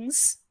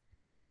things,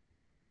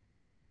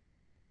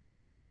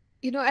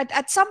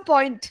 at some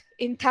point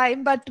in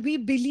time, but we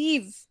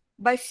believe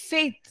by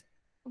faith,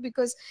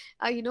 because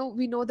we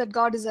know that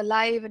God is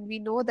alive, and we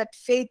know that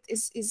faith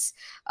is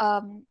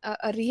a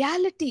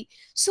reality.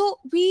 So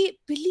we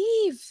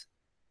believe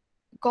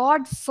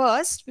God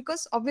first,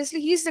 because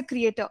obviously He is the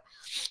creator,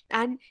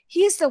 and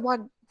He is the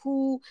one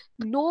who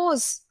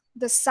knows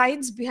the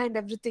science behind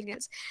everything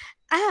else.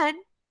 And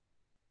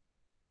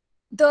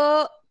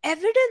the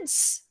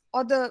evidence,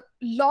 or the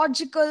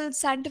logical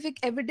scientific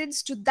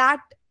evidence to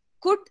that,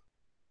 could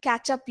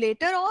catch up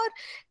later, or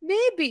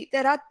maybe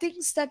there are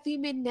things that we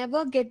may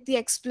never get the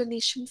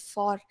explanation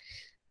for,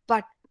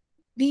 but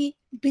we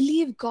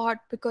believe God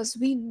because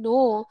we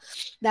know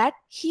that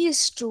He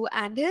is true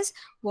and His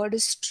word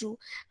is true.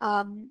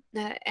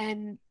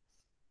 And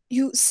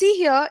you see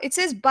here, it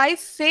says, by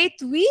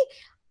faith we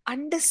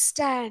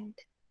understand.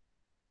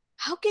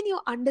 How can you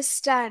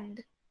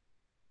understand?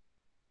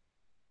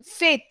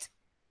 Faith,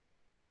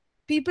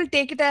 people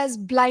take it as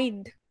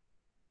blind.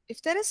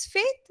 If there is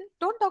faith,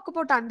 don't talk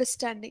about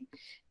understanding.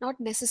 Not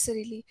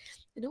necessarily.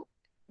 You know,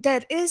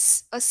 there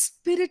is a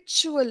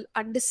spiritual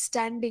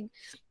understanding,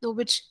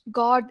 which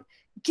God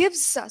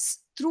gives us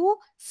through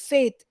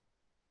faith.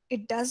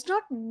 It does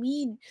not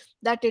mean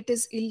that it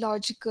is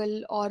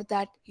illogical or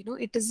that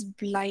it is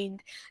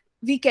blind.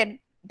 We can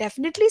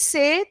definitely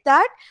say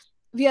that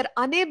we are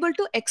unable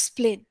to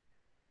explain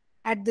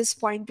at this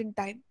point in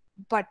time,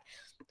 but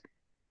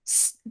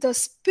the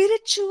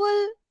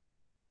spiritual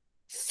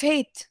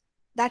faith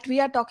that we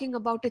are talking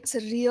about, it's a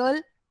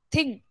real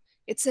thing,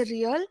 it's a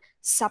real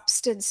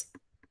substance.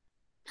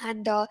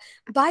 And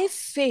by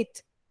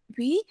faith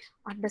we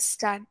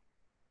understand.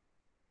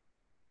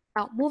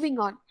 Now, moving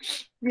on,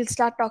 we'll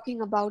start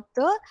talking about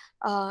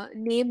the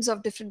names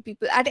of different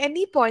people. At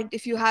any point,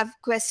 if you have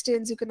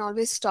questions, you can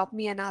always stop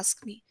me and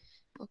ask me.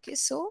 Okay,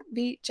 so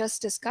we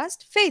just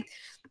discussed faith.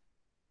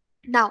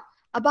 Now,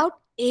 about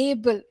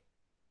Abel.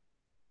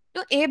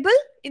 Now, Abel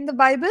in the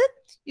Bible,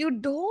 you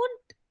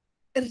don't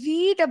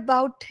read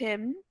about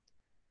him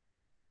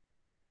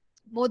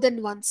more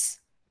than once.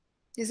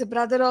 He's a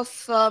brother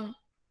of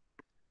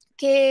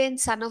Cain,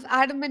 son of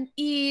Adam and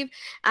Eve,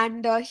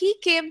 and he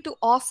came to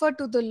offer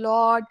to the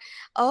Lord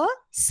a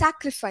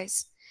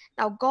sacrifice.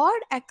 Now, God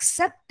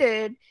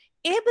accepted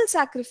Abel's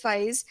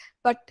sacrifice,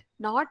 but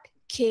not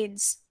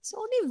Cain's. So,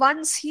 only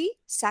once he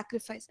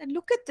sacrificed. And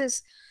look at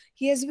this,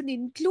 he has been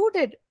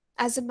included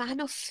as a man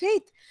of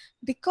faith,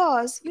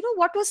 because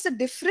what was the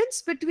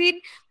difference between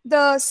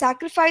the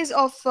sacrifice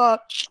of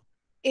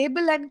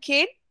Abel and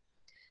Cain?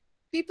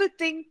 People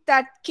think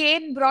that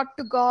Cain brought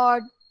to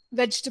God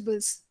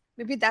vegetables.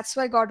 Maybe that's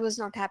why God was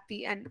not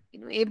happy, and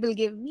Abel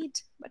gave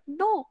meat. But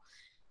no,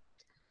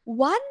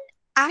 one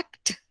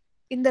act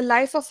in the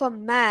life of a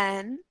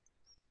man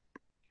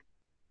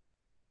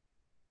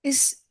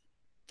is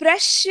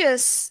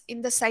precious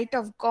in the sight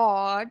of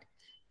God,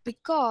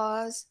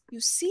 because you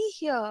see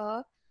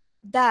here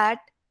that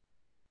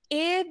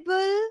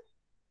Abel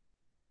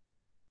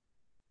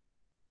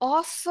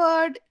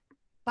offered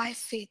by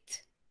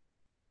faith.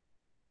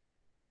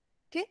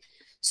 Okay,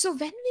 so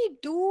when we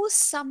do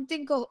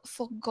something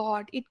for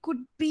God, it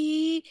could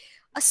be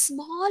a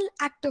small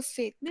act of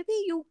faith. Maybe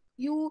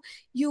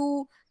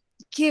you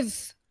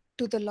give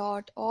to the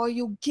Lord, or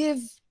you give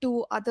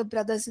to other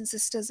brothers and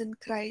sisters in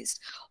Christ,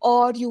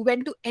 or you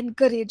went to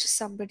encourage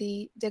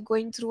somebody, they're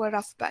going through a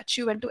rough patch,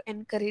 you went to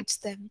encourage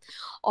them,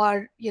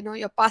 or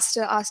your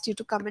pastor asked you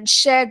to come and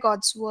share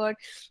God's word,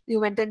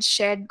 you went and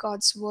shared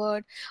God's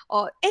word,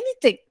 or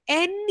anything.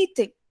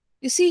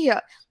 You see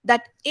here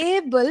that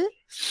Abel,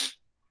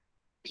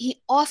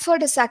 he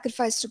offered a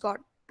sacrifice to God.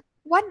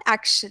 One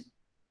action.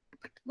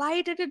 But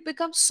why did it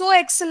become so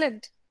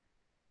excellent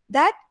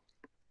that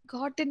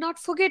God did not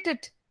forget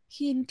it?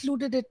 He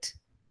included it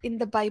in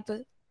the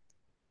Bible.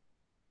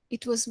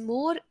 It was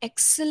more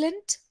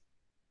excellent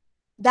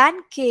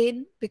than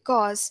Cain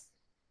because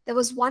there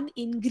was one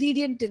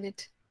ingredient in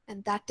it,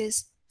 and that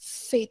is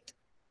faith.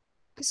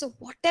 So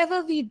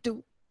whatever we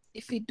do,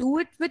 if we do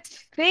it with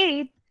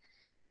faith,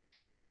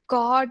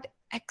 God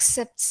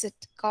accepts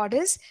it. God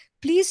is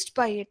pleased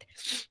by it.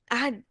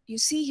 And you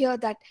see here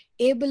that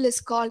Abel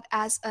is called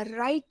as a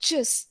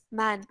righteous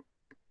man,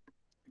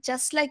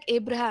 just like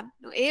Abraham.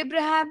 No,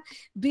 Abraham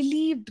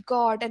believed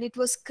God and it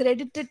was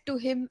credited to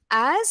him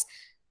as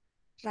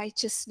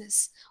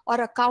righteousness,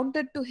 or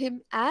accounted to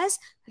him as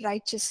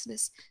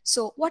righteousness.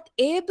 So what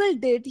Abel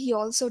did, he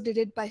also did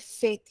it by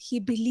faith. He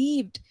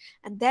believed,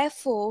 and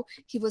therefore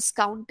he was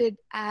counted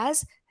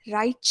as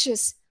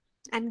righteous.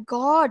 And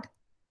God,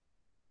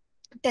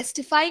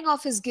 testifying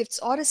of his gifts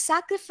or his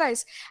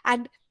sacrifice,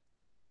 and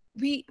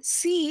we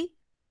see,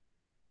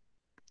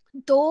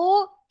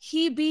 though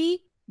he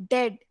be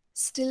dead,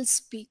 still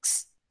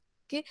speaks.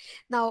 Okay,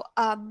 now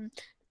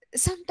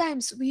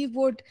sometimes we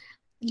would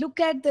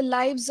look at the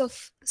lives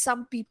of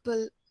some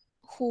people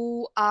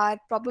who are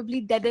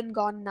probably dead and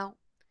gone now,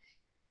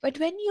 but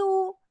when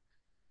you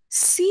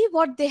see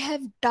what they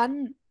have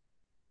done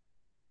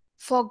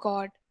for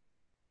God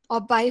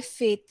or by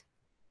faith,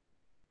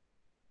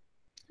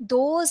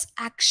 those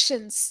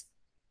actions,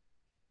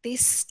 they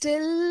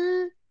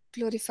still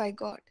glorify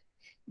God.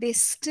 They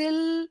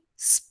still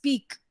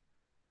speak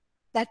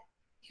that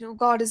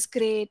God is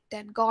great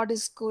and God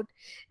is good.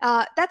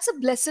 That's a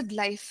blessed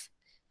life.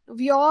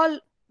 We all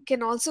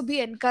can also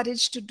be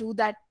encouraged to do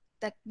that.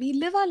 That we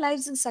live our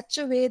lives in such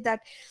a way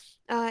that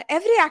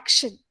every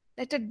action,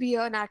 let it be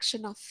an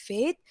action of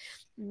faith,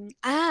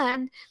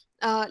 and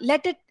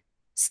let it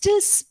still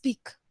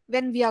speak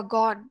when we are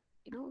gone.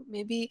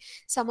 Maybe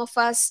some of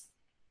us,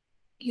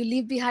 you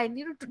leave behind.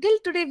 Till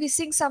today we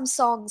sing some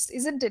songs,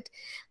 isn't it?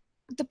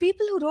 The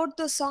people who wrote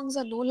those songs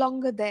are no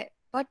longer there,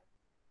 but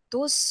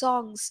those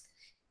songs,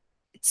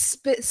 it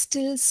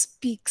still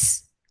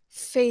speaks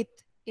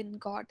faith in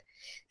God.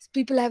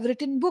 People have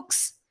written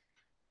books,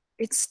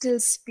 it still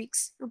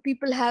speaks.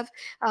 People have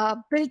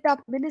built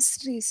up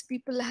ministries.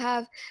 People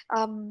have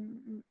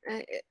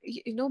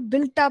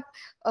built up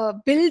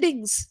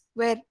buildings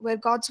where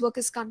God's work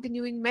is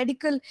continuing,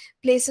 medical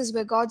places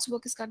where God's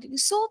work is continuing,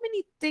 so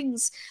many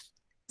things.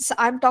 So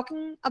I'm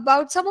talking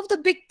about some of the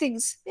big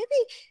things, maybe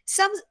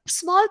some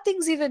small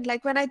things, even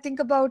like when I think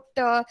about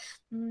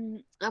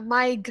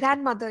my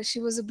grandmother. She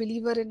was a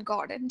believer in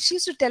God, and she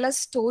used to tell us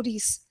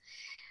stories.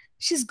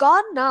 She's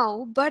gone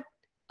now, but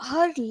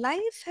her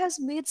life has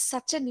made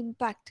such an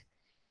impact.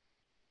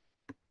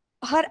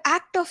 Her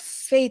act of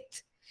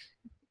faith,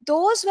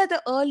 those were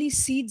the early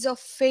seeds of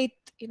faith,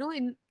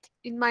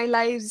 in my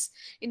lives,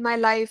 in my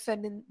life,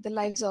 and in the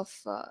lives of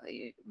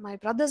my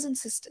brothers and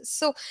sisters.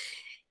 So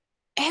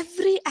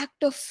every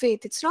act of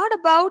faith, it's not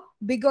about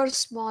big or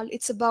small,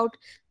 it's about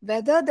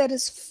whether there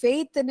is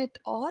faith in it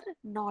or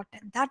not.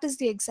 And that is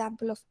the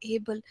example of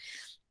Abel.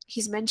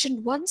 He's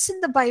mentioned once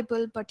in the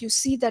Bible, but you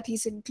see that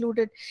he's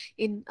included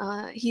in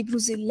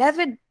Hebrews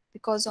 11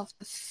 because of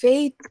the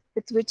faith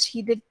with which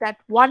he did that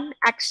one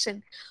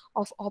action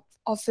of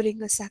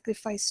offering a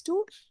sacrifice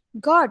to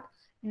God.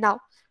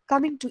 Now,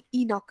 coming to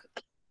Enoch.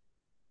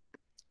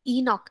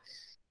 Enoch.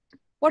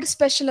 What is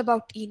special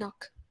about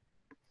Enoch?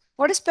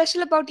 What is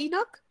special about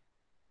Enoch?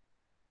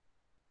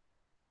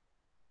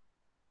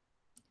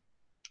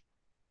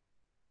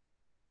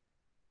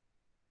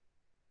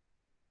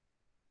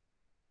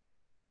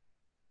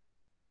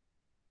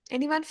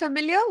 Anyone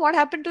familiar? What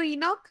happened to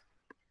Enoch?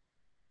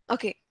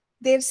 Okay,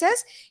 Dave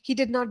says he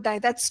did not die.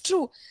 That's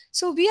true.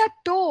 So we are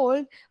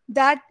told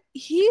that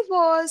he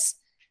was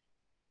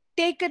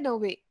taken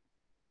away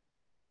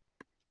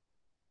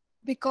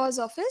because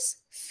of his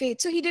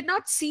faith. So he did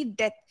not see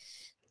death.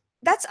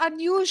 That's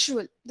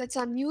unusual. That's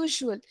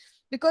unusual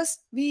because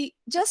we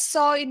just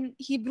saw in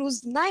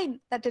Hebrews 9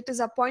 that it is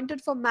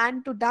appointed for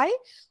man to die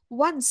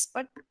once.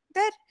 But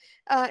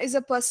there is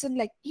a person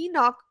like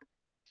Enoch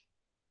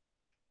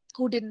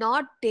who did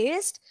not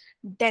taste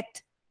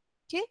death.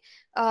 Okay.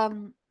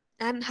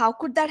 And how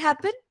could that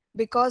happen?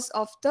 Because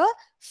of the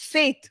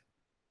faith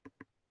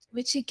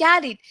which he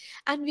carried.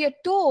 And we are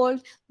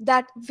told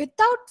that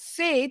without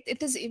faith,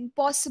 it is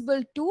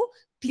impossible to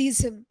please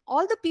him.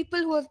 All the people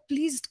who have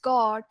pleased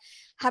God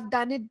have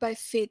done it by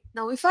faith.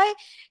 Now, if I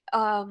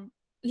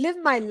live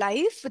my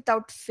life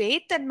without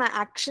faith and my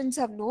actions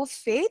have no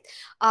faith,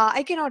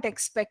 I cannot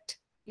expect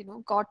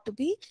God to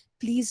be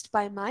pleased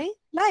by my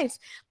life.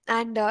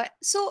 And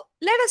so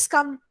let us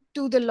come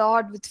to the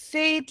Lord with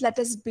faith. Let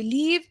us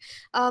believe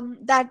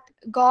that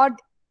God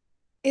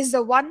is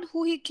the one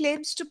who he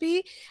claims to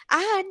be,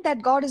 and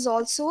that God is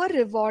also a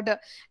rewarder.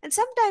 And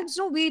sometimes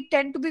we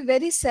tend to be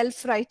very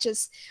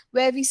self-righteous,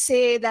 where we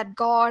say that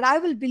God, I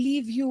will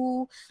believe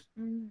you,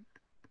 and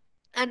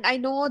I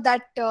know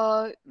that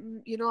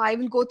I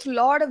will go through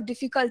a lot of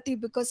difficulty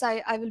because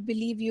I will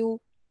believe you,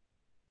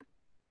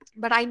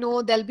 but I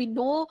know there'll be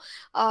no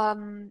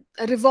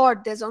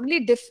reward. There's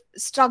only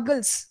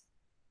struggles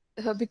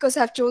because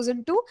I've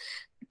chosen to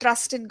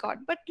trust in God.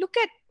 But look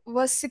at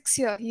verse 6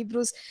 here,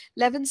 Hebrews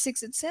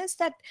 11:6. It says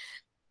that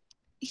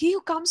he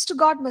who comes to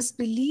God must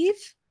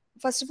believe.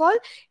 First of all,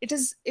 it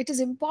is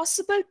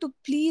impossible to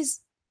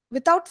please.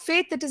 Without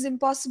faith, it is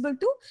impossible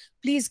to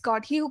please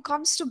God. He who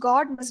comes to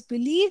God must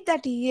believe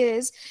that he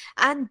is,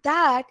 and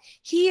that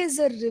he is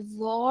a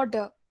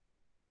rewarder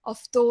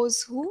of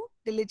those who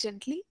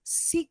diligently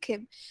seek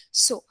him.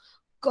 So,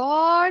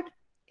 God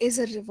is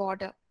a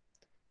rewarder.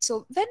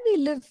 So, when we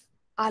live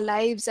our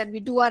lives and we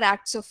do our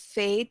acts of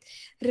faith,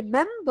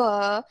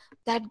 remember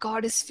that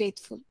God is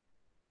faithful.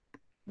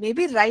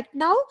 Maybe right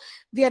now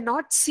we are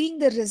not seeing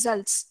the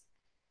results.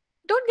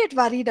 Don't get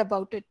worried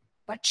about it.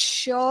 But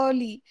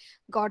surely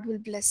God will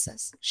bless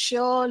us.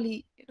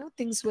 Surely,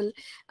 things will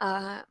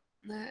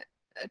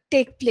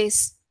take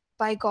place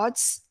by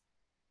God's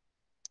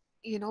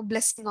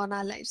blessing on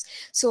our lives.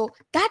 So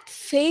that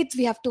faith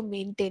we have to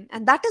maintain,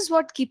 and that is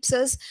what keeps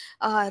us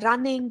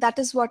running. That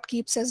is what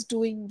keeps us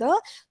doing the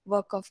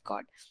work of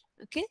God.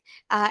 Okay.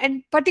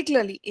 And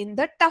particularly in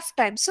the tough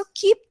times, so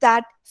keep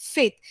that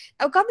faith.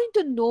 Now, coming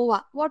to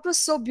Noah, what was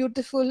so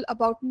beautiful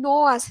about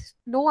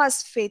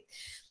Noah's faith?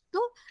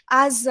 No,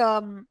 as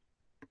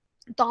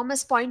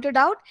Thomas pointed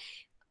out,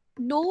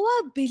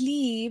 Noah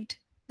believed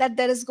that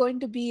there is going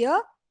to be a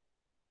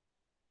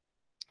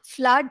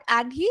flood,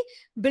 and he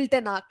built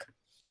an ark.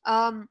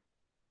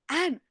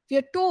 And we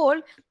are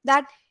told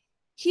that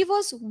he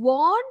was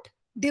warned,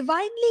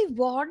 divinely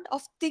warned,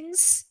 of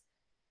things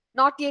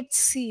not yet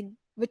seen,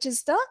 which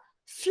is the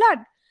flood.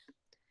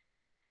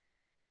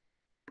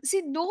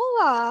 See,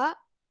 Noah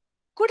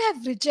could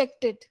have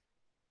rejected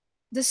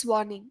this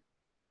warning,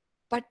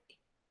 but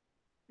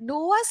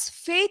Noah's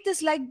faith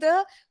is like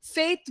the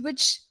faith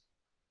which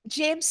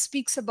James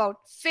speaks about.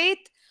 Faith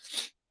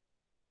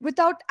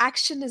without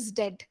action is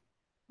dead.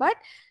 But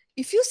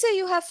If you say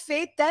you have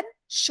faith, then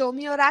show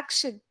me your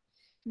action.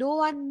 No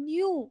one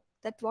knew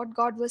that what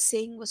God was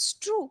saying was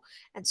true.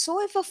 And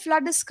so, if a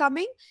flood is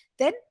coming,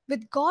 then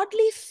with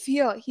godly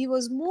fear, he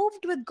was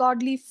moved with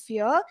godly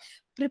fear,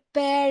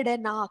 prepared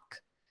an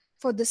ark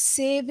for the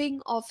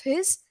saving of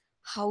his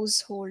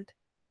household.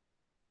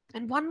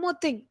 And one more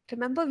thing,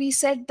 remember we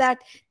said that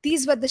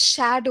these were the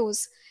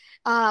shadows.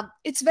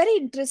 It's very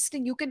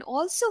interesting. You can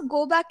also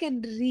go back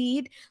and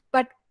read,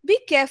 but be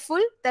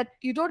careful that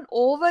you don't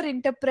over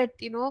interpret.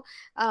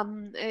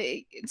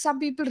 Some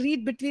people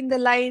read between the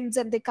lines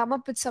and they come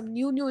up with some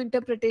new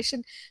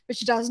interpretation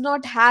which does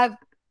not have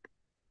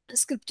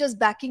scriptures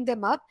backing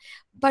them up.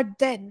 But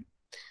then,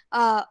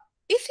 uh,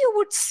 if you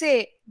would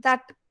say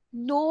that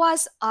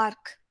Noah's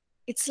ark,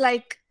 it's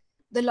like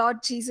the Lord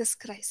Jesus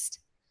Christ.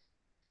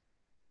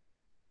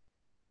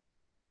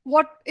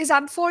 What is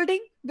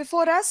unfolding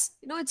before us,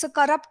 it's a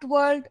corrupt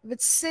world with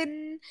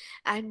sin,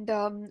 and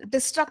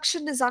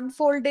destruction is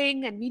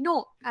unfolding, and we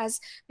know as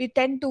we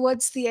tend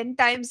towards the end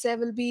times there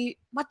will be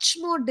much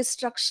more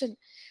destruction.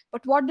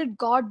 But what did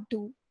God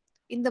do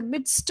in the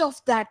midst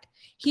of that?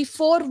 He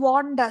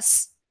forewarned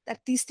us that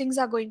these things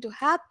are going to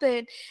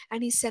happen,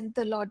 and he sent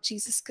the Lord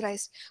Jesus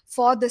Christ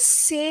for the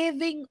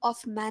saving of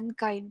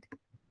mankind.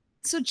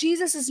 So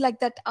Jesus is like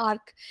that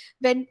ark.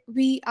 When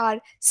we are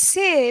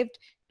saved,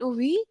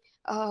 we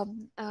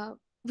um, uh,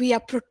 we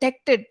are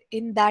protected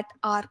in that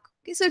ark.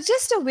 Okay, so it's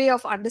just a way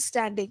of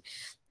understanding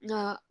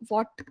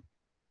what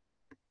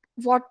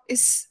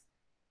is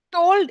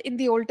told in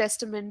the Old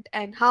Testament,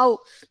 and how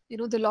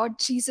the Lord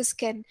Jesus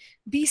can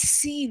be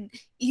seen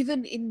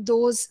even in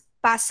those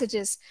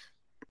passages.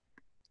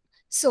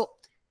 So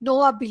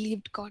Noah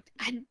believed God,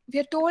 and we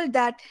are told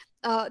that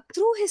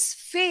through his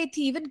faith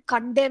he even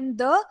condemned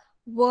the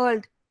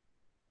world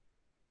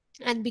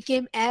and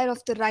became heir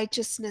of the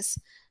righteousness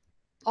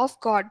of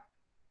God.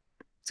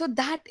 So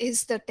that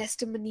is the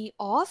testimony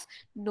of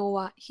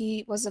Noah.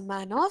 He was a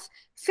man of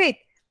faith.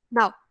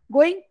 Now,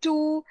 going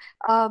to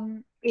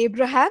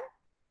Abraham.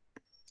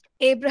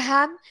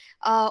 Abraham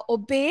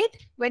obeyed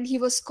when he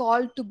was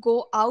called to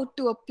go out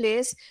to a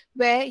place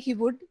where he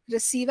would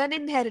receive an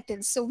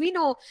inheritance. So we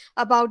know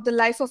about the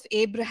life of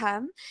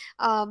Abraham,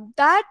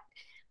 that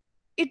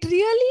it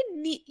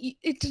really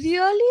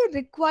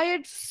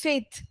required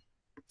faith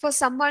for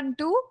someone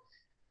to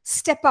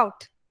step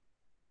out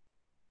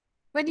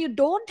when you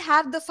don't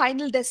have the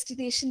final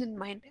destination in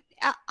mind.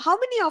 How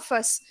many of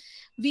us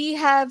we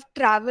have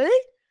traveled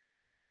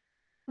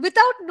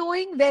without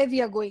knowing where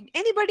we are going?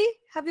 Anybody?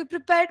 Have you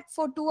prepared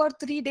for 2 or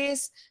 3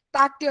 days,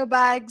 packed your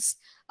bags,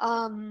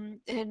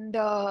 and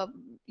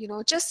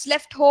just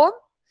left home?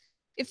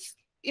 If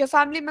your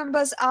family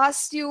members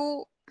asked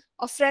you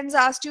or friends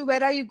asked you,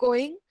 where are you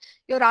going,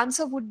 your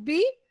answer would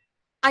be,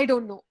 I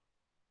don't know.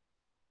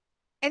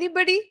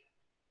 Anybody?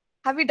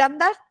 Have we done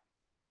that?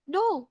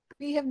 No,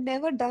 we have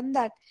never done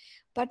that.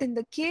 But in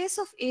the case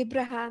of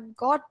Abraham,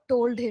 God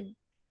told him,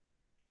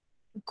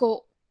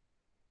 go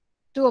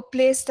to a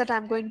place that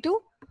I'm going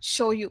to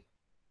show you.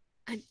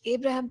 And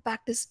Abraham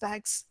packed his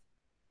bags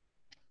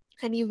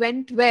and he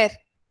went where?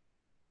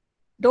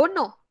 Don't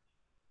know.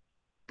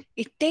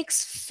 It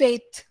takes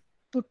faith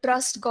to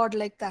trust God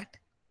like that.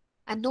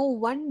 And no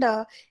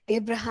wonder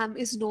Abraham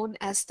is known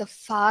as the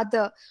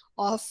father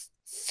of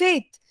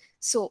faith.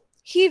 So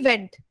he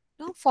went,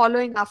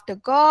 following after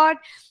God,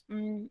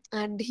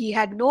 and he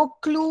had no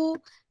clue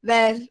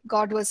where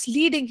God was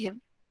leading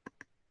him.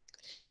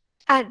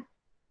 And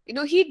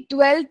he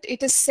dwelt,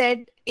 it is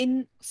said,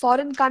 in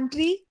foreign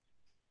country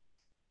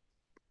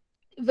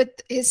with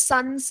his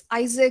sons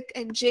Isaac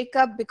and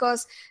Jacob,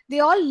 because they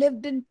all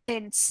lived in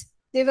tents.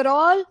 They were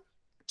all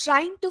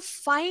trying to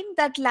find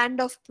that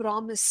land of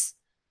promise.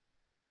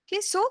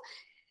 Okay, so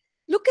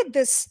look at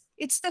this.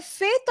 It's the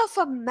faith of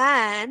a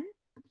man,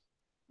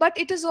 but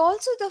it is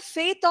also the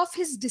faith of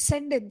his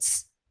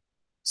descendants.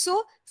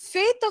 So,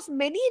 faith of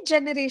many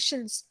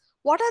generations.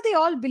 What are they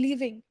all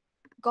believing?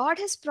 God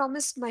has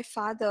promised my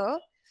father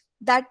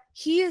that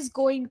he is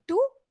going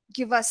to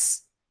give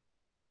us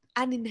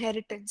an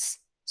inheritance.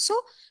 So,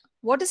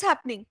 what is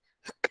happening?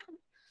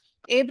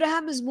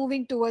 Abraham is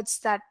moving towards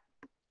that.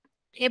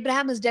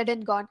 Abraham is dead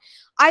and gone.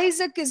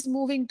 Isaac is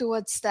moving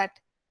towards that.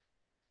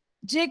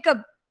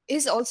 Jacob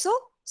is also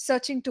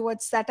searching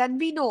towards that. And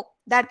we know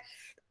that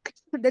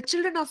the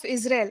children of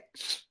Israel,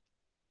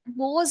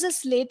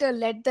 Moses later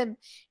led them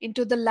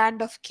into the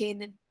land of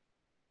Canaan.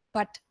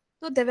 But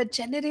no, there were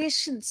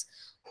generations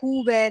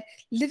who were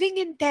living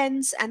in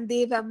tents and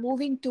they were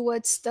moving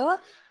towards the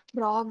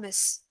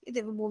promise.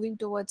 They were moving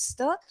towards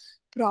the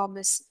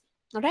promise.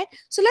 All right.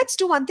 So let's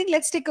do one thing.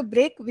 Let's take a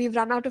break. We've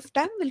run out of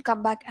time. We'll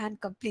come back and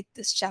complete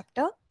this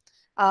chapter.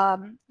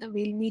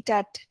 We'll meet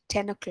at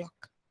 10 o'clock.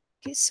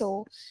 Okay.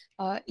 So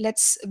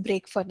let's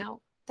break for now.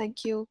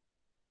 Thank you.